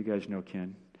Ken. You guys know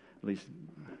Ken. At least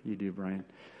you do, Brian.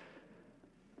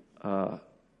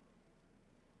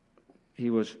 He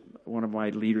was one of my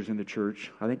leaders in the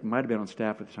church. I think he might have been on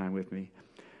staff at the time with me.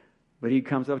 But he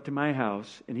comes up to my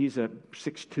house, and he's a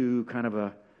 6'2", kind of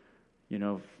a,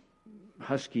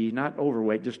 husky, not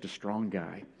overweight, just a strong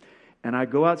guy. And I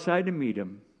go outside to meet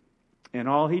him, and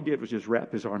all he did was just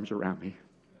wrap his arms around me.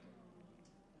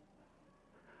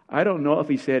 I don't know if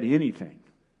he said anything,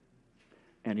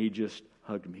 and he just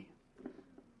hugged me.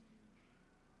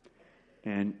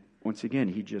 And once again,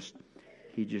 he just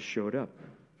showed up.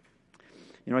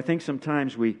 I think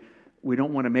sometimes we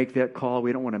don't want to make that call.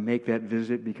 We don't want to make that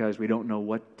visit because we don't know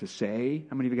what to say.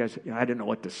 How many of you guys, I didn't know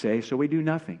what to say, so we do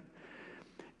nothing.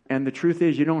 And the truth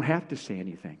is, you don't have to say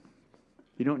anything.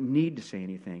 You don't need to say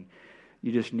anything.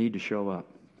 You just need to show up.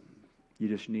 You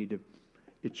just need to,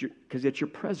 because it's your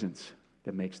presence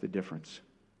that makes the difference.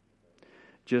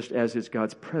 Just as it's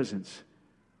God's presence,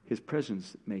 His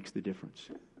presence makes the difference.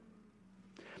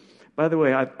 By the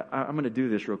way, I'm going to do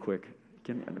this real quick.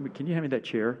 Can you hand me that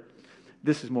chair?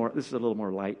 This is a little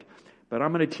more light, but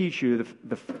I'm going to teach you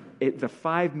the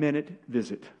 5-minute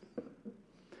visit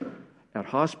at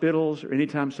hospitals or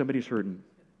anytime somebody's hurting.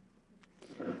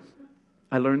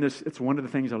 I learned this. It's one of the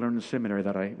things I learned in seminary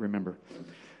that I remember.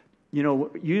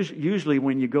 Usually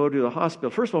when you go to the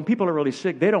hospital, first of all, when people are really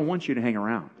sick, they don't want you to hang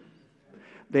around.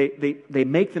 They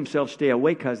make themselves stay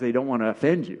awake because they don't want to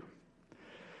offend you.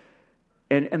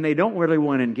 And they don't really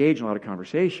want to engage in a lot of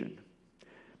conversation.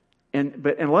 And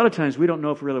a lot of times we don't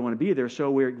know if we really want to be there.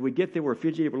 So we get there, we're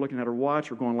fidgety, we're looking at our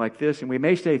watch, we're going like this, and we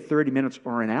may stay 30 minutes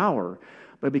or an hour.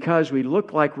 But because we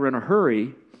look like we're in a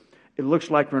hurry, it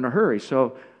looks like we're in a hurry.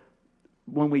 So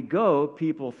when we go,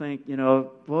 people think,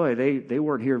 boy, they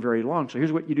weren't here very long. So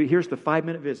here's what you do. Here's the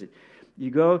 5-minute visit.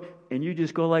 You go and you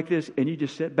just go like this, and you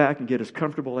just sit back and get as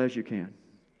comfortable as you can.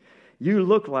 You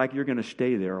look like you're going to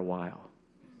stay there a while.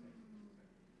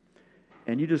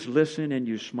 And you just listen and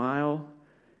you smile.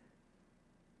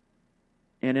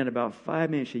 And in about 5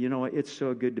 minutes, you know what? It's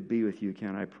so good to be with you.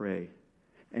 Can I pray?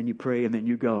 And you pray, and then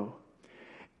you go.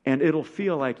 And it'll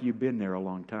feel like you've been there a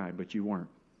long time, but you weren't.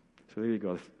 So there you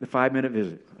go. The 5-minute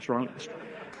visit.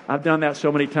 I've done that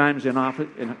so many times in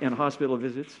hospital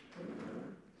visits.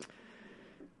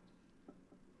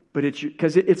 But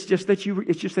it's just that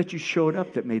you showed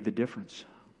up that made the difference.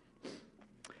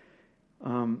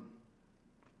 And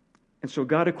so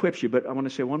God equips you. But I want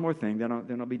to say one more thing, then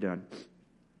I'll be done.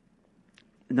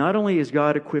 Not only is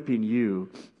God equipping you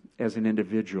as an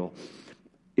individual,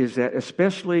 is that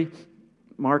especially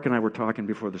Mark and I were talking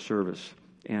before the service,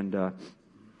 and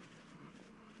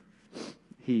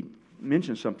he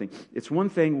mentioned something. It's one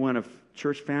thing when a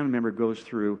church family member goes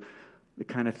through the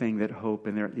kind of thing that Hope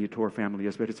and the Ator family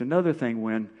is, but it's another thing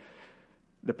when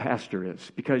the pastor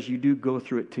is, because you do go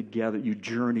through it together. You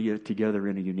journey it together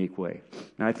in a unique way.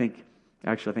 And I think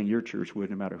your church would,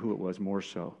 no matter who it was, more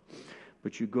so.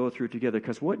 But you go through it together,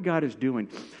 because what God is doing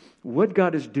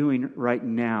right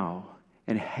now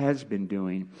and has been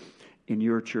doing in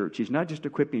your church, He's not just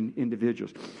equipping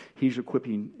individuals, He's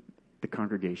equipping the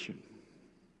congregation.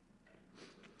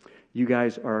 You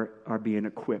guys are being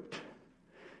equipped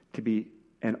to be,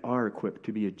 and are equipped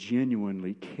to be, a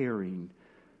genuinely caring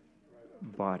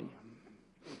body.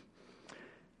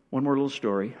 One more little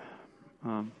story.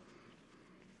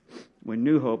 When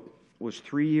New Hope was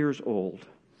 3 years old,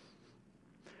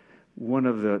 one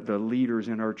of the leaders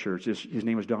in our church, his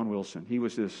name was Don Wilson. He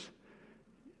was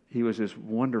this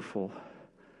wonderful,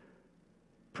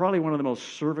 probably one of the most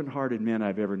servant-hearted men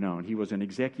I've ever known. He was an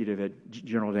executive at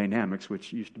General Dynamics,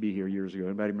 which used to be here years ago.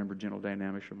 Anybody remember General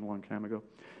Dynamics from a long time ago?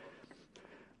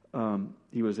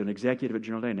 He was an executive at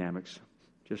General Dynamics,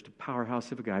 just a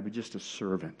powerhouse of a guy, but just a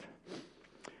servant.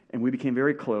 And we became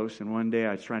very close, and one day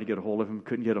I was trying to get a hold of him,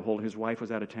 couldn't get a hold of him. His wife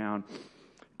was out of town,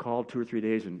 called 2 or 3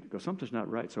 days, and goes, something's not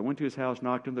right. So I went to his house,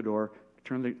 knocked on the door,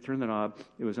 turned the knob,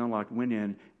 it was unlocked, went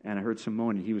in, and I heard some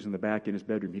moaning. He was in the back in his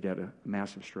bedroom. He'd had a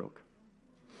massive stroke.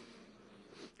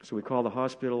 So we called the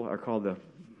hospital, or called the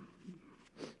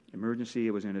emergency.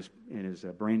 It was in his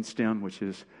brain stem, which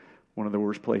is one of the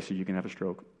worst places you can have a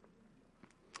stroke.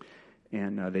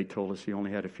 And they told us he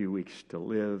only had a few weeks to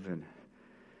live.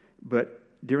 But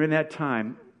during that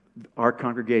time, our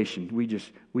congregation, we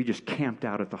just camped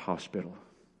out at the hospital.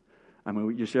 I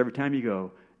mean, just every time you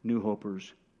go, New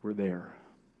Hopers were there.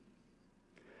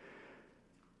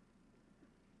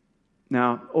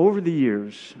 Now, over the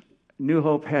years, New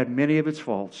Hope had many of its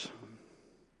faults.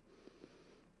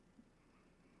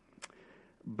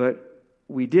 But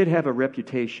we did have a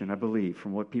reputation, I believe,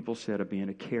 from what people said, of being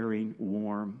a caring,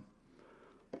 warm,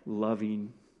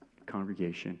 loving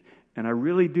congregation. And I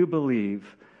really do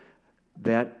believe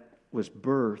that was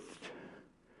birthed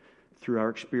through our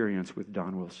experience with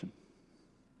Don Wilson.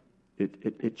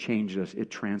 It changed us. It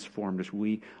transformed us.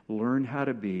 We learned how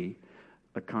to be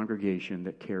a congregation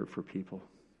that cared for people.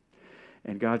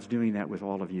 And God's doing that with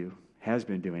all of you, has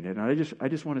been doing it. And I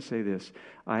just want to say this.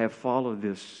 I have followed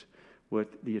this, what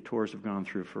the Tozers have gone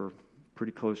through for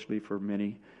pretty closely for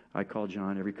many. I call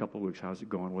John every couple of weeks, how's it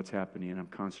going, what's happening? And I'm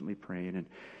constantly praying. And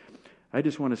I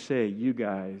just want to say, you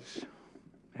guys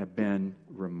have been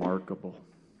remarkable.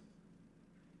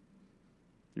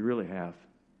 You really have.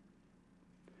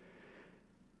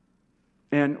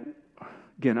 And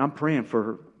again, I'm praying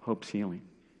for Hope's healing.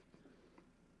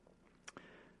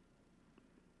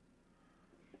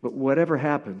 But whatever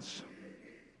happens,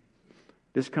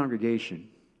 this congregation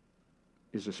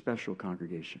is a special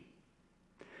congregation.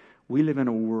 We live in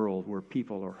a world where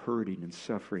people are hurting and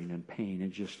suffering and pain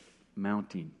and just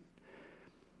mounting.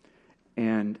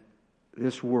 And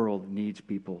this world needs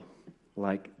people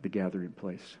like the gathering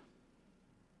place.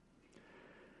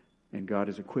 And God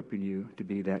is equipping you to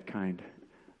be that kind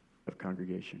of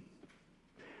congregation.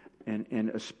 And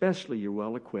especially you're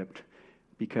well equipped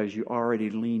because you already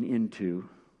lean into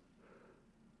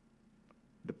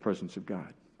the presence of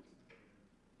God.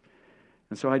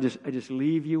 And so I just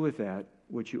leave you with that,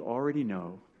 what you already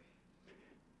know.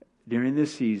 During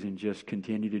this season, just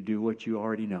continue to do what you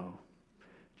already know.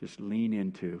 Just lean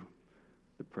into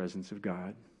the presence of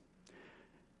God.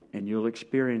 And you'll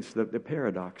experience the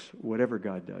paradox, whatever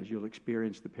God does. You'll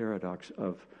experience the paradox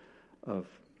of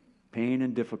pain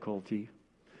and difficulty.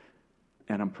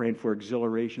 And I'm praying for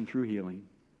exhilaration through healing.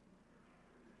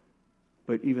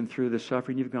 But even through the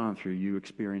suffering you've gone through, you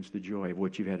experience the joy of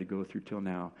what you've had to go through till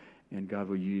now. And God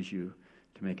will use you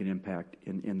to make an impact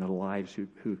in the lives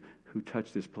who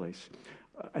touch this place.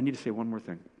 I need to say one more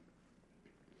thing.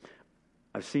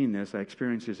 I've seen this. I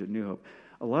experienced this at New Hope.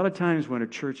 A lot of times when a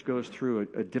church goes through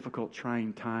a difficult,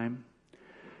 trying time,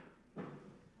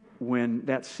 when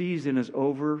that season is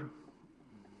over,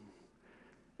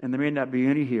 and there may not be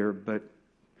any here, but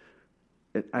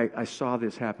I saw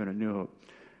this happen at New Hope.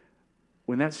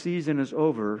 When that season is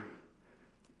over,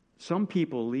 some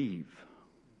people leave.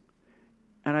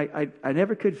 And I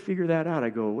never could figure that out.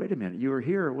 I go, wait a minute, you were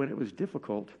here when it was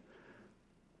difficult.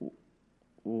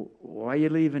 Why are you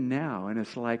leaving now? And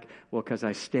it's like, well, because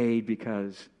I stayed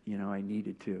because, I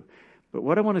needed to. But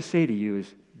what I want to say to you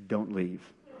is, don't leave.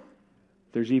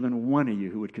 There's even one of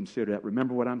you who would consider that.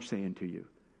 Remember what I'm saying to you.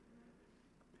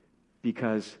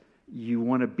 Because you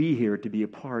want to be here to be a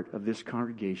part of this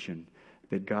congregation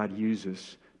that God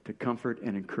uses to comfort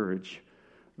and encourage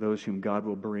those whom God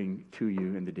will bring to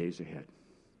you in the days ahead.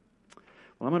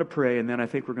 Well, I'm going to pray, and then I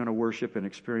think we're going to worship and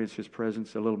experience His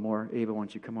presence a little more. Ava, why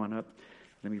don't you come on up?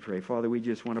 Let me pray. Father, we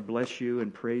just want to bless you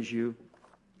and praise you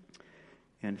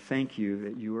and thank you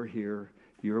that you are here,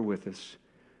 you are with us,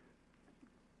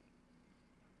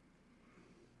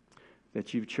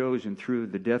 that you've chosen through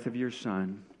the death of your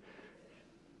Son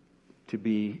to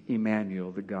be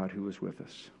Emmanuel, the God who is with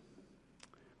us.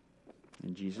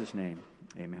 In Jesus' name,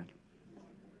 amen.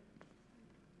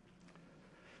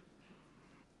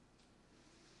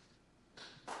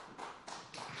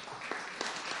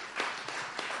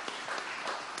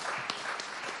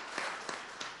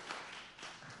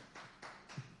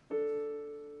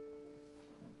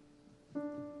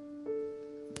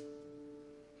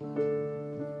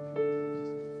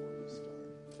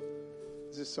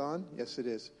 Is this on? Yes, it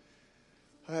is.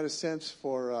 I had a sense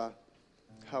for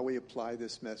how we apply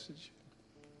this message.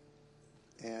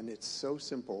 And it's so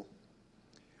simple.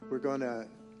 You're going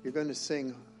to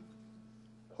sing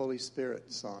Holy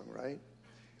Spirit song, right?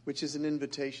 which is an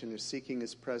invitation. They're seeking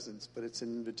his presence, but it's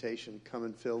an invitation. Come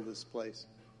and fill this place.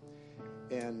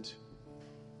 And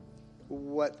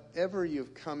whatever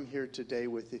you've come here today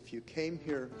with, if you came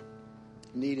here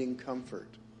needing comfort,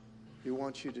 we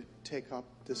want you to take up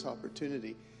this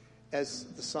opportunity. As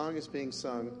the song is being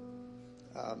sung,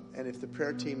 and if the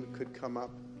prayer team could come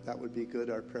up, that would be good,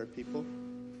 our prayer people.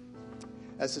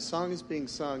 As the song is being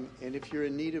sung, and if you're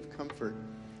in need of comfort,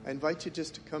 I invite you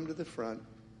just to come to the front,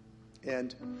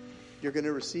 and you're going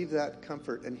to receive that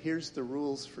comfort. And here's the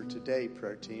rules for today,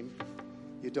 prayer team.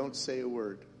 You don't say a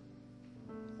word.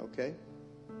 Okay?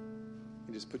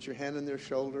 You just put your hand on their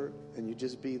shoulder, and you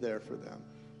just be there for them.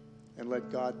 And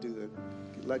let God do the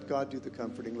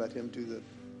comforting. Let him do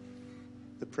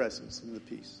the presence and the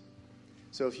peace.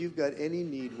 So if you've got any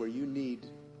need where you need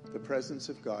the presence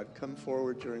of God, come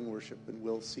forward during worship, and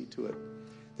we'll see to it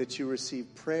that you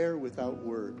receive prayer without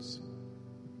words.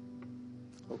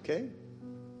 Okay?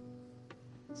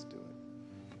 Let's do it.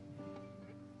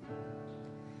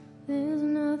 There's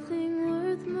nothing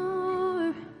worth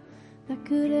more that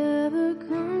could ever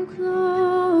come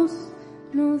close.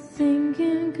 Nothing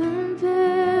can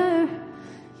compare.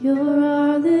 You're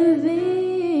our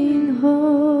living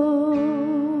hope.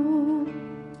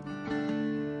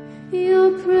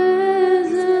 Your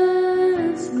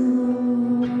presence,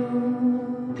 Lord.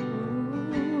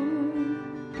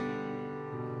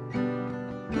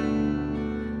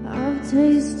 I've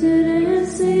tasted and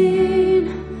seen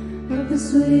of the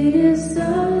sweetest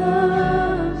of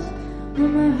loves,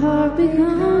 when my heart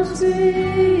becomes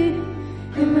free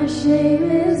and my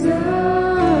shame is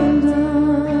undone.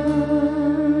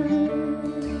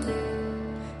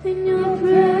 In your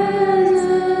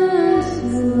presence,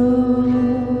 Lord.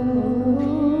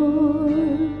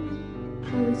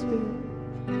 Holy Spirit.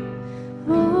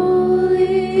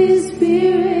 Holy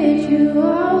Spirit, you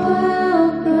are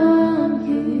welcome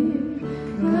here.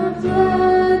 Come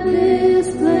flood this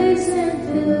place and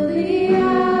fill the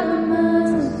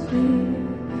atmosphere.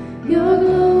 Your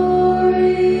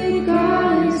glory,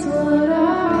 God, is what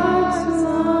our hearts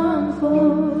long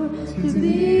for. To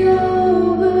be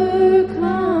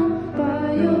overcome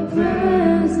by your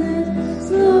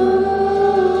presence, Lord.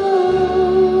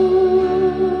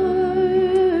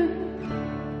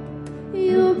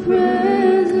 Your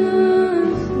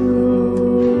presence,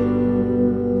 Lord.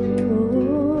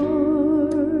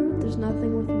 There's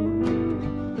nothing worth more.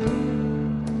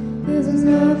 There's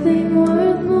nothing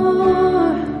worth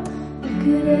more that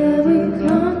could ever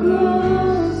come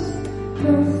close.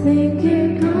 Nothing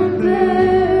can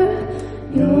compare.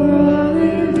 You're our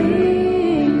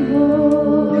living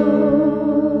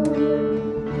hope.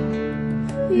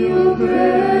 Your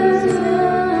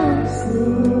presence,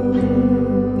 Lord.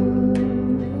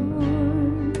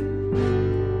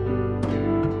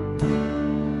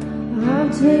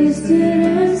 I've tasted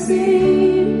and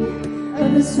seen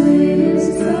of the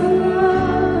sweetest of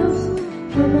loves,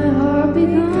 when my heart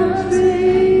becomes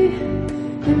free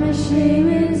and my shame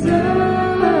is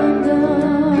undone.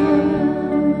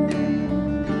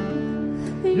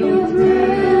 In your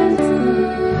presence,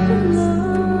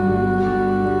 Lord.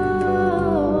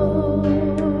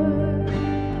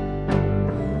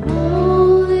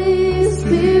 Holy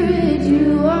Spirit,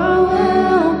 you are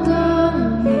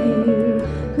welcome here.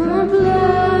 Come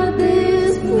flood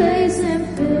this place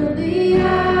and fill the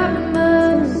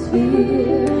atmosphere.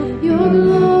 Your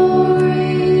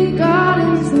glory,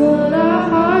 God, is what our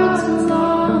hearts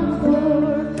long for.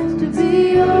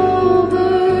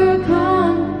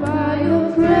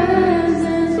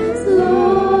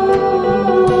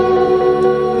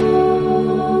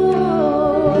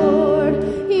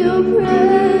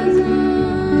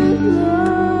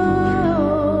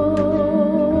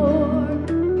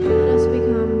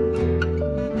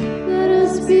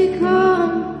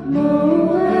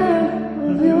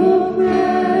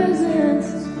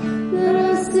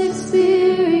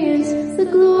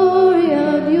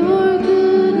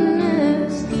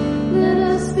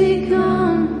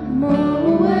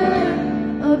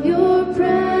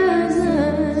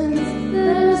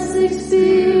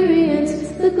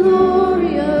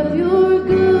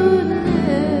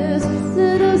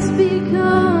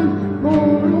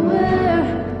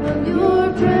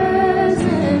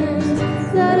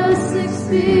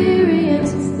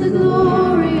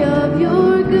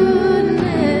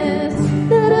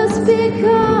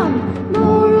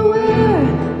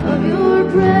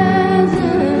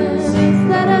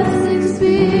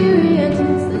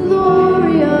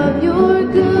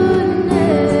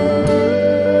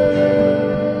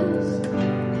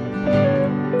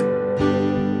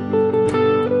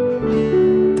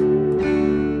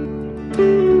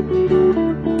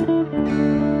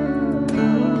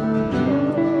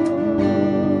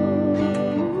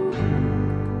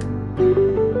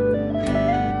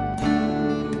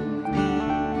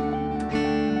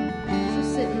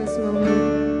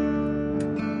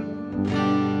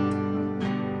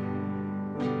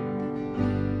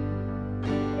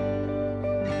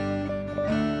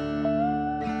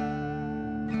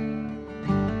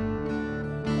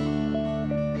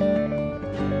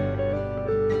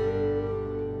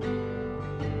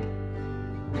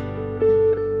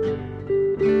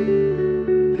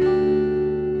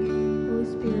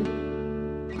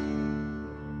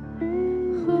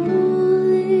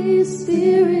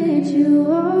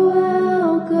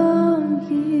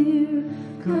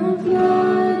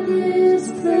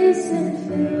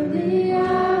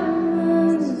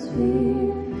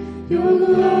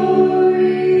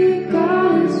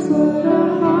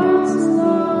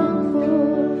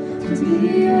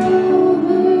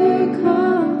 overcome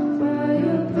by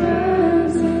your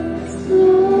presence,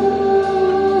 Lord.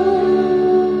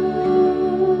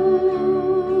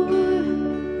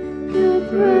 Your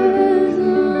presence,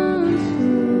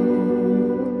 Lord.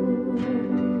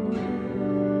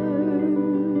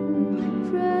 Presence,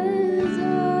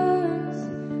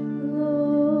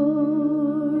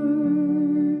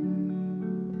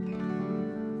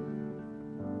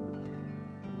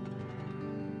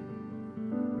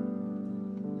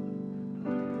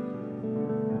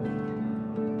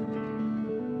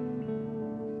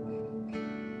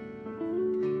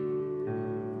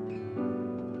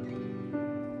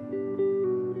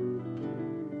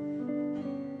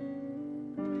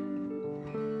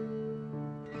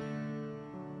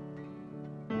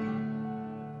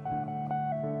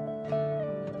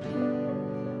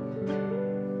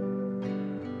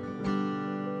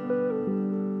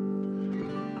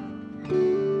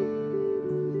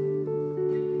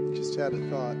 Just had a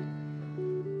thought.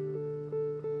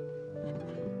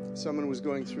 Someone was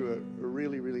going through a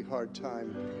really, really hard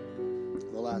time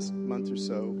the last month or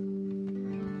so,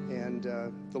 and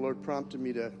the Lord prompted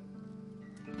me to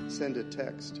send a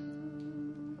text.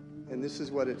 And this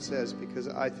is what it says, because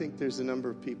I think there's a number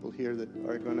of people here that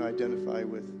are going to identify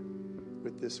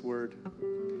with this word.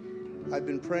 I've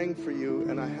been praying for you,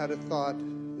 and I had a thought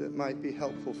that might be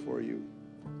helpful for you.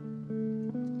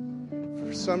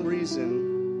 For some reason,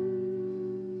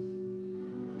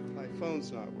 my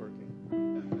phone's not working.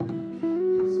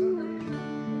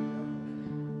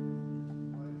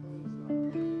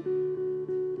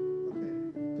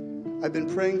 I've been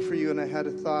praying for you, and I had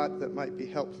a thought that might be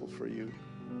helpful for you.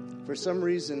 For some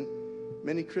reason,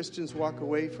 many Christians walk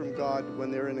away from God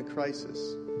when they're in a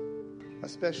crisis,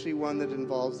 especially one that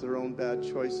involves their own bad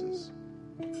choices.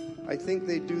 I think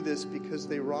they do this because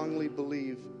they wrongly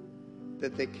believe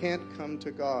that they can't come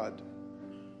to God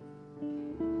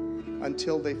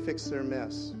until they fix their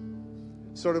mess.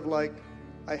 Sort of like,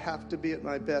 I have to be at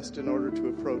my best in order to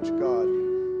approach God.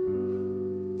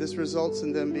 This results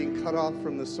in them being cut off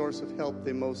from the source of help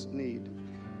they most need.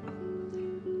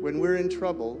 When we're in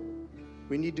trouble,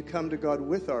 we need to come to God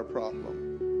with our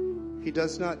problem. He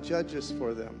does not judge us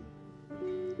for them.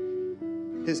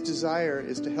 His desire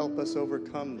is to help us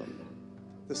overcome them.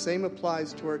 The same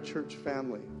applies to our church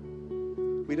family.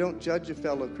 We don't judge a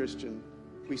fellow Christian.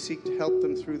 We seek to help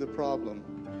them through the problem.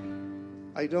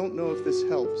 I don't know if this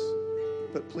helps,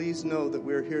 but please know that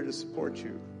we're here to support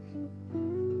you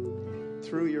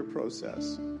through your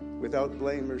process without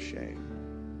blame or shame.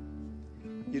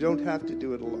 You don't have to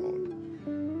do it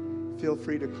alone. Feel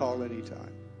free to call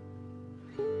anytime.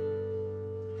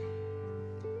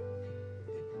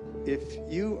 If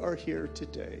you are here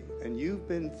today and you've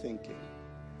been thinking,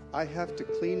 I have to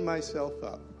clean myself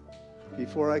up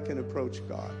before I can approach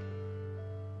God,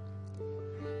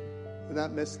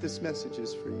 then this message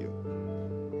is for you.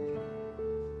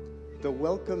 The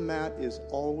welcome mat is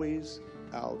always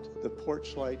out. The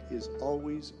porch light is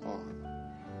always on.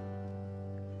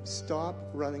 Stop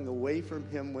running away from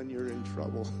him when you're in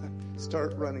trouble.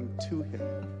 Start running to him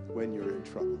when you're in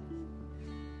trouble.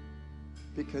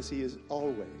 Because he is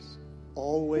always,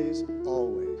 always,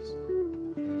 always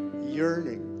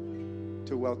yearning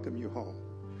to welcome you home.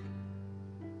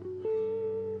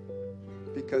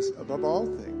 Because above all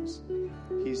things,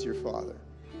 he's your Father.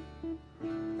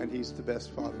 And he's the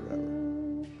best Father ever.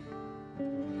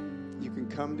 You can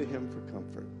come to him for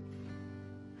comfort.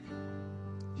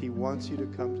 He wants you to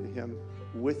come to him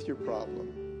with your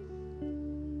problem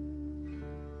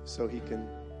so he can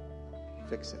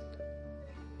fix it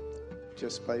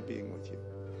just by being with you.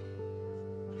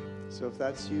 So if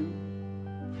that's you,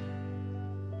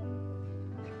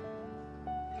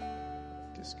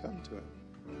 just come to him.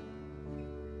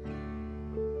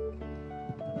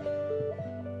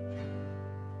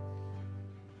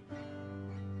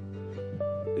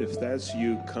 If that's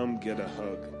you, come get a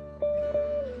hug.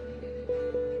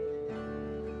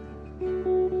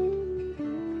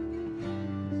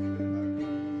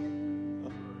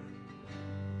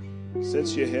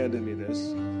 Since you handed me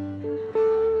this,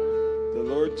 the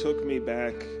Lord took me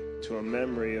back to a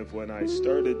memory of when I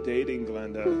started dating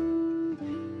Glenda.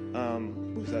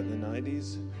 Was that in the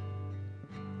 90s?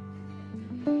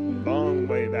 Long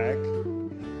way back.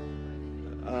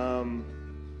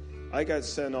 I got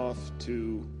sent off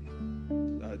to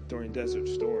during Desert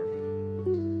Storm,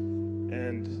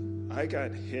 and I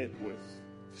got hit with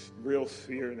real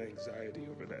fear and anxiety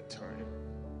over that time.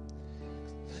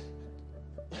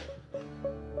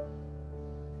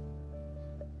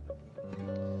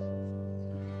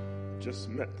 Just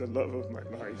met the love of my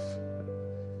life,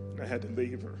 and I had to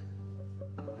leave her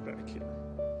back here.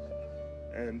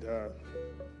 And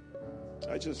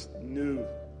I just knew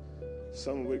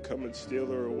someone would come and steal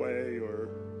her away, or,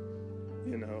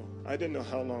 I didn't know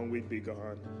how long we'd be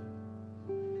gone.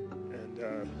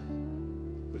 And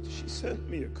but she sent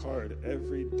me a card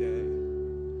every day.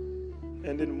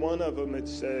 And in one of them it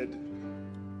said,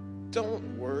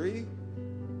 "Don't worry.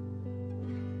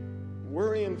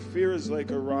 Worry and fear is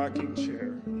like a rocking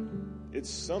chair. It's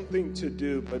something to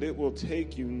do, but it will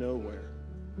take you nowhere."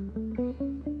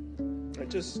 I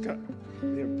just got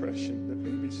the impression that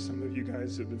maybe some of you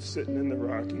guys have been sitting in the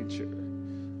rocking chair,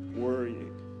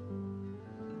 worrying.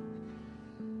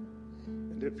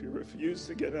 And if you refuse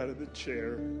to get out of the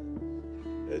chair,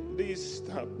 at least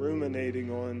stop ruminating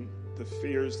on the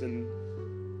fears and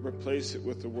replace it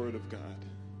with the Word of God.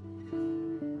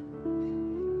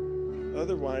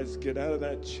 Otherwise, get out of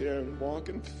that chair and walk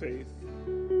in faith.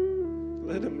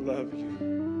 Let Him love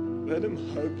you. Let Him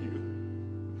hug you.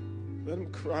 Let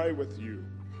Him cry with you.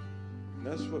 And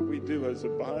that's what we do as a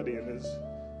body and as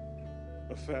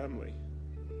a family.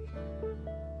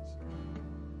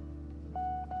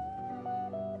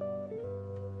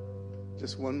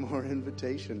 Just one more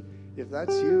invitation. If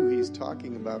that's you He's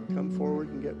talking about, come forward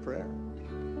and get prayer.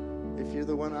 If you're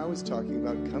the one I was talking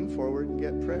about, come forward and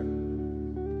get prayer.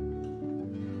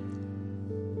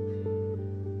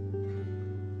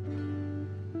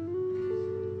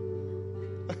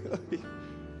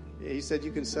 He said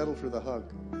you can settle for the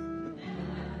hug.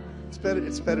 It's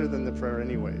better than the prayer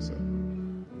anyway. So,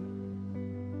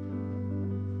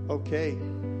 okay,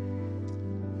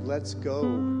 let's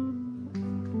go.